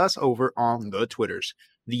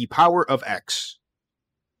 The Power of X.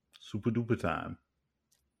 Super duper time.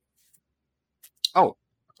 Oh,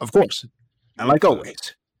 of course. And like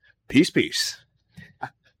always, peace.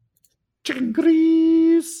 Chicken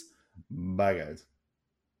grease. Bye, guys.